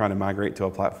scenario, trying to migrate to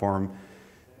a platform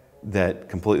that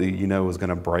completely is going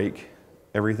to break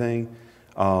everything.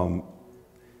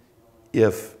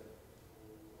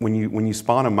 When you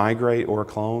spawn a migrate or a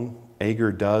clone,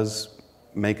 Aegir does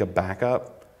make a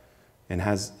backup and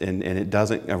it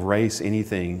doesn't erase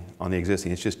anything on the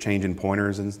existing. It's just changing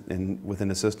pointers within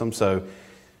the system. So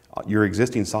your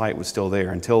existing site was still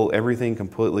there until everything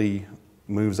completely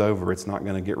moves over. It's not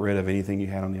going to get rid of anything you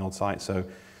had on the old site. So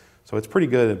it's pretty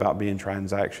good about being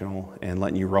transactional and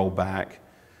letting you roll back.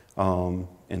 And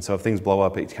so if things blow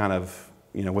up, it kind of,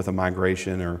 with a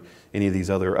migration or any of these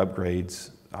other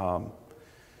upgrades,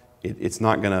 it's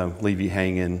not going to leave you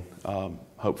hanging,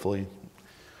 hopefully,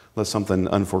 unless something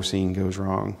unforeseen goes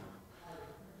wrong.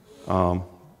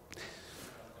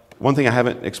 One thing I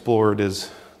haven't explored is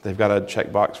they've got a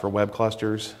checkbox for web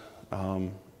clusters.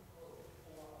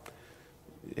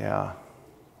 Yeah,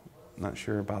 not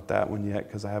sure about that one yet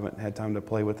because I haven't had time to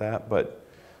play with that. But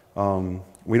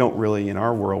we don't really, in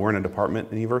our world, we're in a department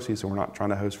in the university, so we're not trying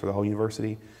to host for the whole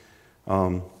university.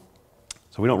 So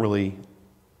we don't really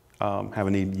have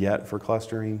a need yet for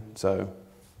clustering, so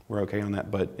we're okay on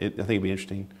that, but I think it'd be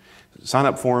interesting. Sign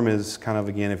up form is kind of,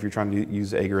 again, if you're trying to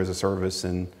use Aegir as a service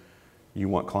and you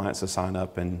want clients to sign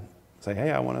up and say,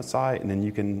 hey, I want a site, and then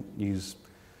you can use,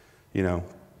 I don't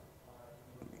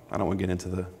want to get into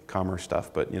the commerce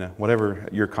stuff, but whatever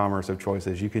your commerce of choice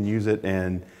is, you can use it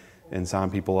and sign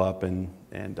people up and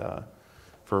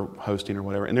for hosting or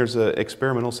whatever. And there's an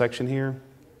experimental section here.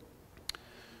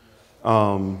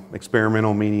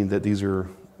 Experimental meaning that these are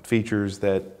features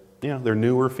that, they're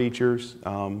newer features.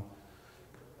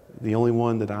 The only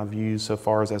one that I've used so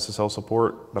far is SSL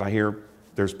support, but I hear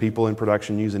there's people in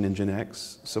production using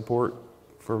Nginx support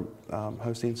for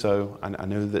hosting, so I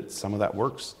know that some of that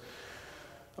works.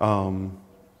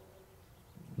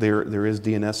 There is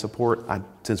DNS support.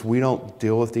 Since we don't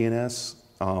deal with DNS,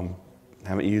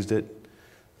 haven't used it.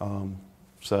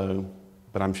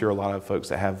 But I'm sure a lot of folks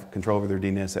that have control over their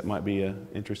DNS, that might be an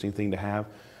interesting thing to have.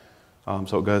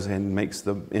 So it goes ahead and makes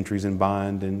the entries in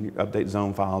bind and update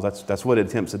zone files. That's what it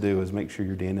attempts to do, is make sure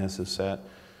your DNS is set.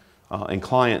 And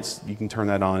clients, you can turn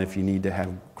that on if you need to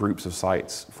have groups of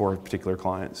sites for particular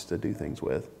clients to do things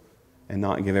with, and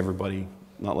not let everybody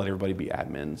be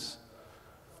admins.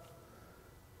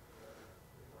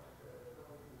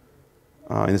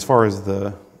 And as far as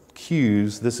the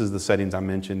queues, this is the settings I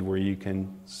mentioned where you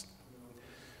can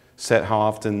set how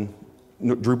often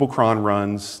Drupal cron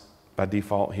runs by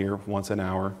default here once an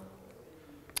hour.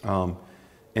 And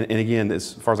again,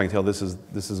 as far as I can tell, this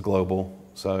is global.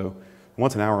 So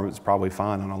once an hour is probably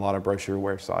fine on a lot of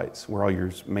brochureware sites where all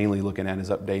you're mainly looking at is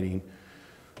updating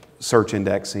search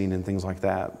indexing and things like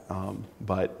that.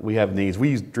 But we have needs. We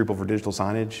use Drupal for digital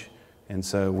signage, and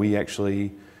so we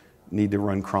actually need to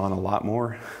run cron a lot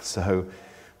more. So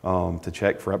to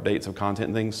check for updates of content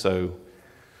and things. So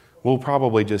we'll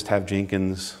probably just have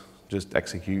Jenkins just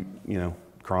execute,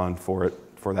 cron for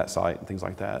that site and things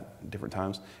like that at different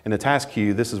times. And the task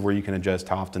queue, this is where you can adjust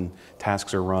how often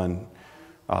tasks are run,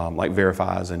 like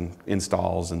verifies and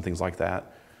installs and things like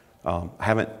that. I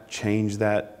haven't changed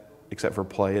that except for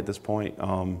play at this point.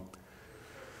 I'm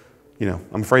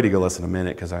afraid to go less than a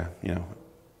minute because I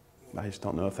just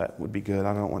don't know if that would be good.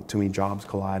 I don't want too many jobs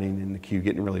colliding and the queue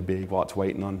getting really big while it's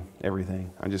waiting on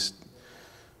everything. I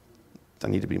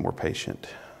need to be more patient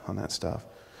on that stuff.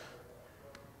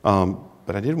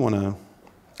 But I did want to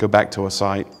go back to a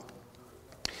site,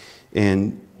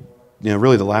 and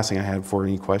really the last thing I had for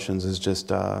any questions is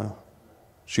just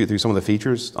shoot through some of the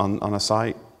features on a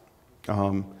site.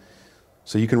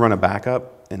 So you can run a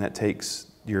backup, and that takes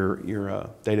your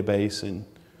database and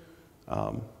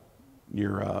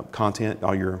your content,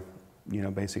 all your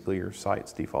basically your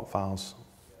site's default files.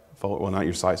 Well, not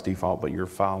your site's default, but your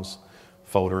files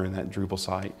folder in that Drupal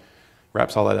site,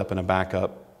 wraps all that up in a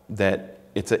backup that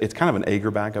it's kind of an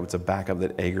Aegir backup. It's a backup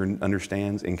that Aegir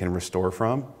understands and can restore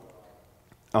from.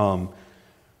 One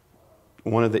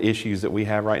of the issues that we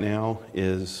have right now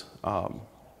is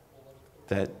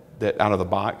that out of the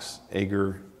box,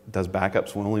 Aegir does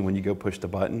backups only when you go push the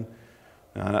button.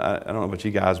 Now, I don't know about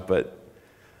you guys, but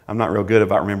I'm not real good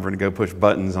about remembering to go push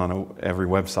buttons on every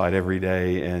website every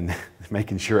day and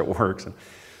making sure it works.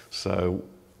 So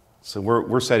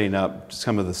we're setting up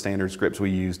some of the standard scripts we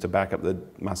use to back up the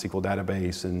MySQL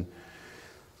database, and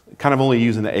kind of only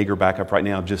using the Aegir backup right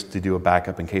now just to do a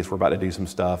backup in case we're about to do some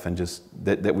stuff and just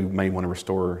that we may want to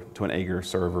restore to an Aegir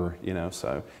server, you know.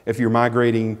 So if you're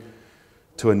migrating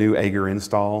to a new Aegir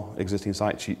install existing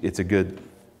site, it's a good,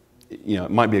 you know,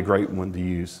 it might be a great one to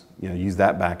use. You know, use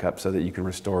that backup so that you can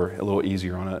restore a little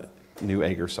easier on a new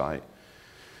Aegir site.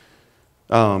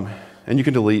 And you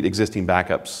can delete existing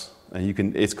backups. And you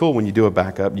can. It's cool when you do a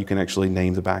backup, you can actually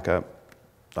name the backup.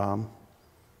 So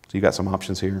you got some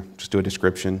options here. Just do a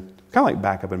description, kind of like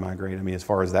backup and migrate. I mean, as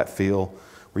far as that feel,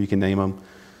 where you can name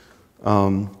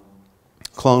them.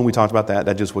 Clone, we talked about that.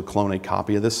 That just would clone a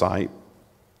copy of this site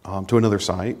to another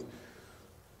site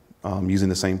using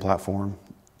the same platform.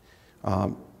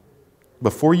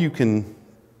 Before you can,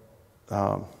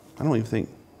 I don't even think,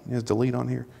 is delete on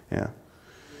here? Yeah.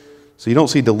 So you don't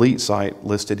see delete site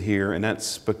listed here, and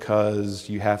that's because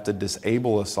you have to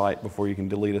disable a site before you can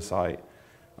delete a site.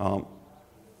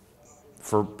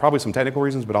 For probably some technical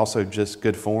reasons, but also just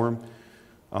good form.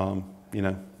 You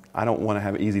know, I don't want to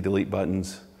have easy delete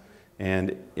buttons,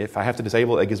 and if I have to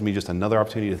disable it, it gives me just another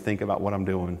opportunity to think about what I'm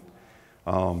doing.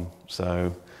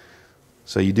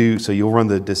 So you'll run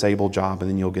the disable job, and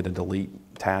then you'll get a delete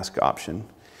task option.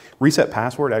 Reset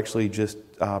password actually just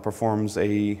performs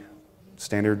a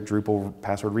standard Drupal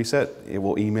password reset. It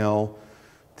will email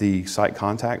the site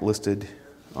contact listed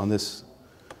on this.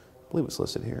 I believe it's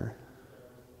listed here.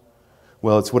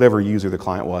 Well, it's whatever user the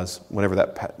client was, whatever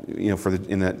that, you know,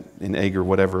 in Aegir,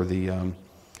 whatever the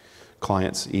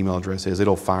client's email address is.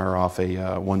 It'll fire off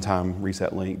a one-time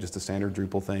reset link, just a standard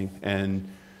Drupal thing, and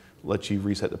let you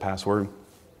reset the password.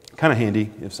 Kind of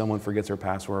handy if someone forgets their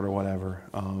password or whatever.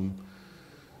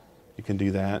 You can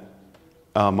do that.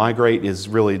 Migrate is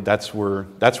really, that's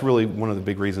really one of the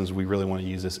big reasons we really want to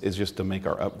use this, is just to make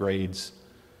our upgrades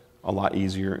a lot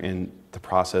easier and the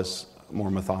process more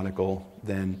methodical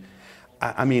than,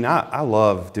 I mean, I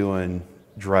love doing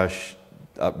Drush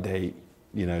update,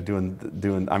 you know,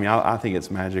 I mean, I think it's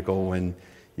magical when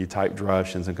you type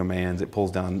Drush and some commands, it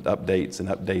pulls down updates and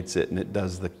updates it, and it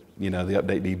does the, you know, the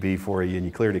update DB for you, and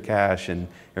you clear the cache and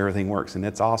everything works, and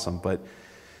it's awesome. But,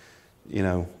 you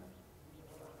know,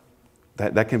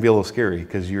 that can be a little scary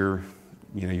because you're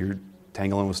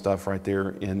tangling with stuff right there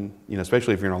in, you know,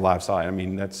 especially if you're on a live site. I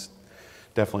mean, that's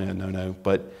definitely a no-no.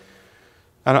 But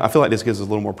I feel like this gives us a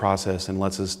little more process and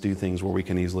lets us do things where we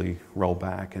can easily roll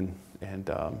back and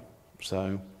the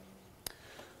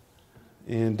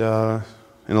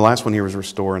last one here was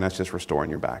restore, and that's just restoring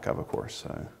your backup, of course.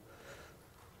 So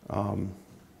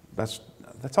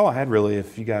that's all I had really.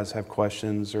 If you guys have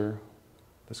questions or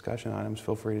discussion items,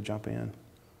 feel free to jump in.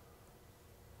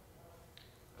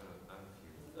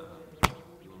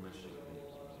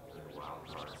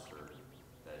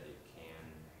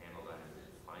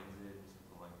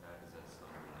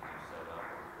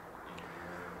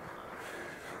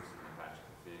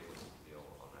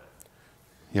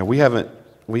 Yeah, we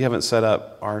haven't set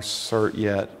up our cert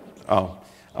yet.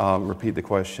 Repeat the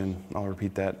question. I'll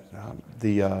repeat that.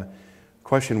 The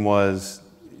question was,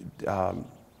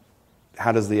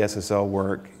 how does the SSL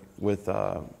work with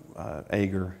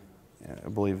Aegir? I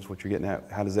believe is what you're getting at.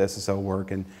 How does the SSL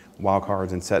work, and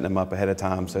wildcards, and setting them up ahead of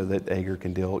time so that Aegir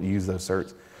can use those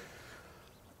certs?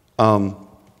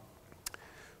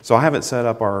 So I haven't set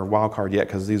up our wildcard yet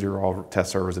because these are all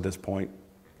test servers at this point.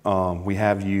 We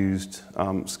have used,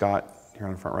 Scott, here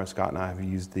on the front row, Scott and I have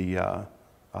used the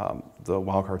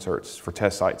wildcard certs for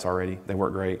test sites already. They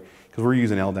work great because we're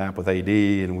using LDAP with AD,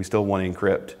 and we still want to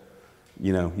encrypt,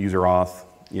 you know, user auth,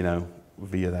 you know,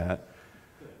 via that.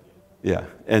 Yeah,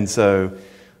 and so,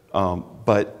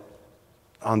 but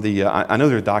on the, I know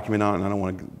there's a document on it, and I don't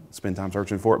want to spend time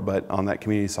searching for it, but on that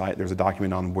community site, there's a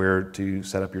document on where to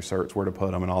set up your certs, where to put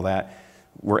them and all that,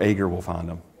 where Aegir will find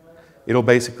them. It'll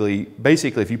basically,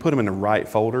 if you put them in the right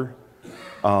folder,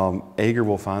 Aegir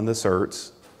will find the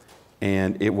certs,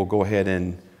 and it will go ahead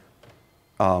and,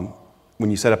 when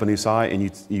you set up a new site and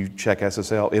you check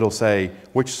SSL, it'll say,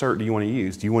 which cert do you want to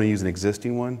use? Do you want to use an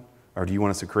existing one, or do you want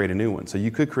us to create a new one? So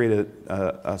you could create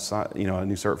a site, you know, a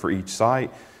new cert for each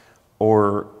site,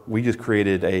 or we just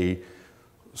created a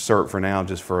cert for now,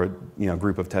 just for a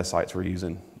group of test sites we're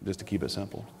using, just to keep it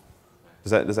simple.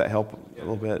 Does that help a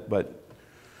little bit?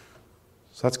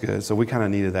 So that's good. So we kind of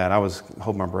needed that. I was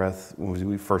holding my breath when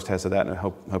we first tested that, and I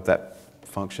hope that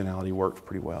functionality worked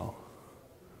pretty well.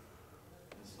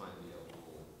 This might be a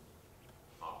little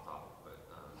off topic, but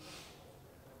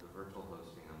the virtual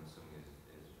hosting, I'm assuming,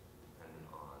 is dependent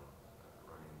on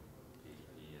running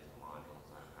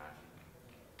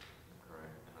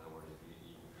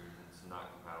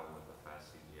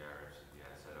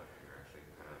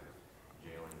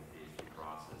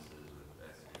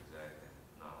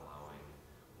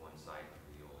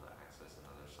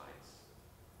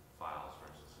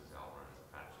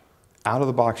Out of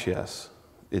the box, yes.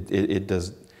 It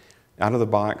does. Out of the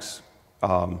box,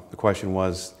 the question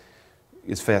was,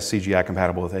 is Fast CGI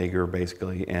compatible with Aegir,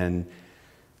 basically? And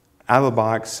out of the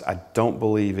box, I don't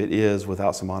believe it is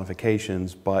without some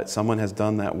modifications, but someone has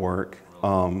done that work.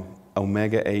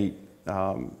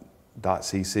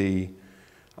 Omega8.cc,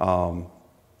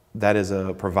 that is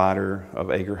a provider of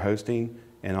Aegir hosting,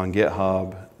 and on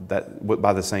GitHub,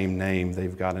 by the same name,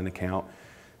 they've got an account,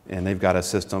 and they've got a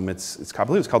system. I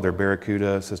believe it's called their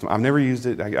Barracuda system. I've never used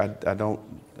it. I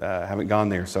haven't gone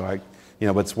there, so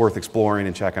but it's worth exploring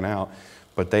and checking out.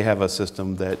 But they have a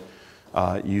system that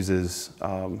uses,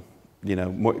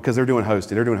 because they're doing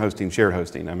hosting. They're doing hosting, shared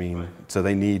hosting. I mean, so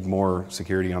they need more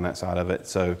security on that side of it.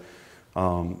 So,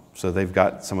 so they've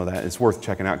got some of that. It's worth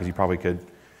checking out because you probably could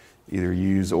either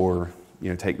use or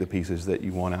take the pieces that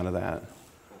you want out of that.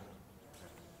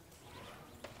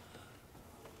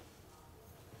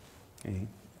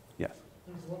 Yeah.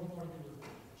 There's one point you were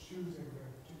choosing a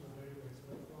particular database,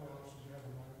 but the only options you have in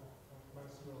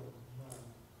MySQL is none.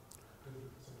 Does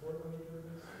it support other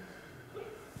databases?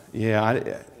 Yeah,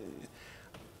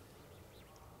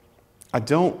 I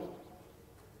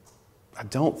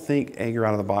don't think Aegir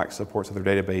out of the box supports other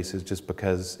databases just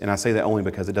because, and I say that only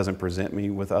because it doesn't present me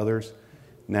with others.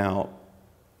 Now,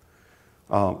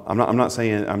 I'm not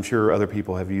saying, I'm sure other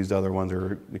people have used other ones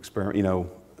or experiment,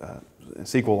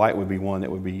 SQLite would be one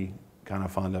that would be kind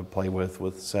of fun to play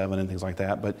with 7 and things like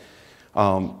that. But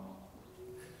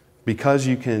because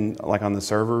you can, like on the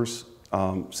servers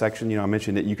section, I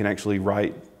mentioned that you can actually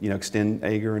write, extend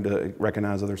Aegir to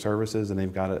recognize other services, and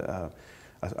they've got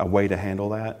a way to handle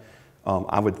that.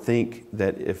 I would think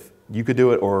that if you could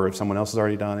do it, or if someone else has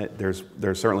already done it, there's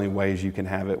certainly ways you can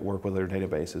have it work with other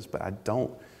databases. But I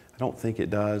don't think it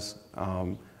does.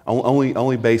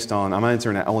 Only based on, I'm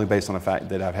answering that only based on the fact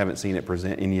that I haven't seen it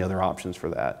present any other options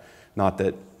for that. Not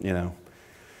that,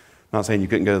 not saying you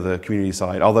couldn't go to the community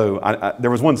site. Although there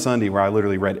was one Sunday where I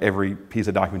literally read every piece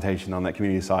of documentation on that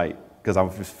community site because I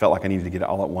just felt like I needed to get it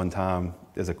all at one time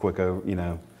as a quick,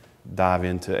 dive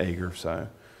into Aegir. So.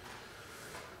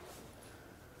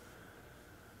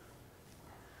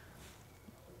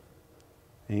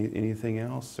 Anything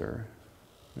else or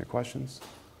any questions?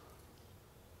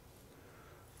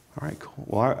 All right, cool.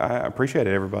 Well, I appreciate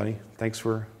it, everybody. Thanks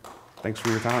for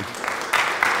your time.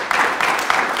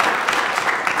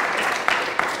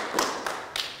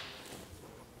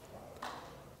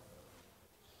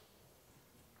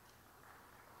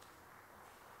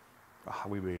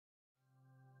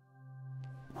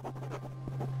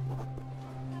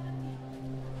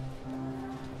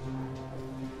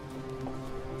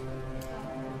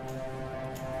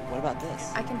 What about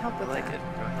this? I can help with I like that. it.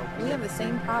 Can I help We you? have the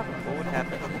same problem. What would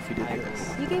happen if you did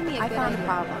this? You gave me a good idea.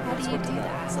 Problem. How do you do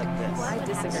that? It's like this. I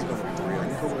disagree. I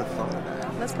never would have thought of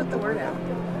that. Let's put the word out.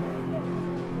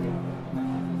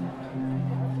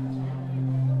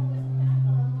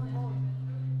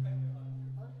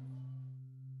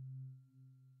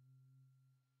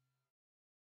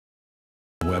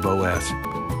 WebOS,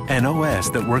 an OS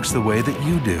that works the way that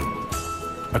you do.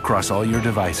 Across all your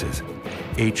devices,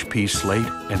 HP Slate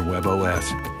and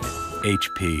WebOS.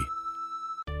 HP.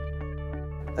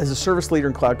 As a service leader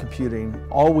in cloud computing,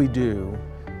 all we do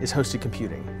is hosted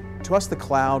computing. To us, the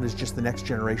cloud is just the next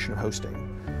generation of hosting.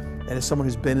 And as someone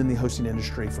who's been in the hosting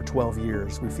industry for 12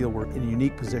 years, we feel we're in a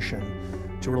unique position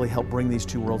to really help bring these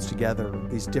two worlds together,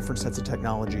 these different sets of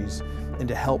technologies, and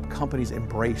to help companies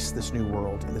embrace this new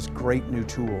world and this great new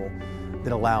tool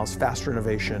that allows faster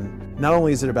innovation. Not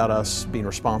only is it about us being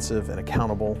responsive and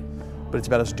accountable, but it's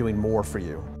about us doing more for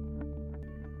you.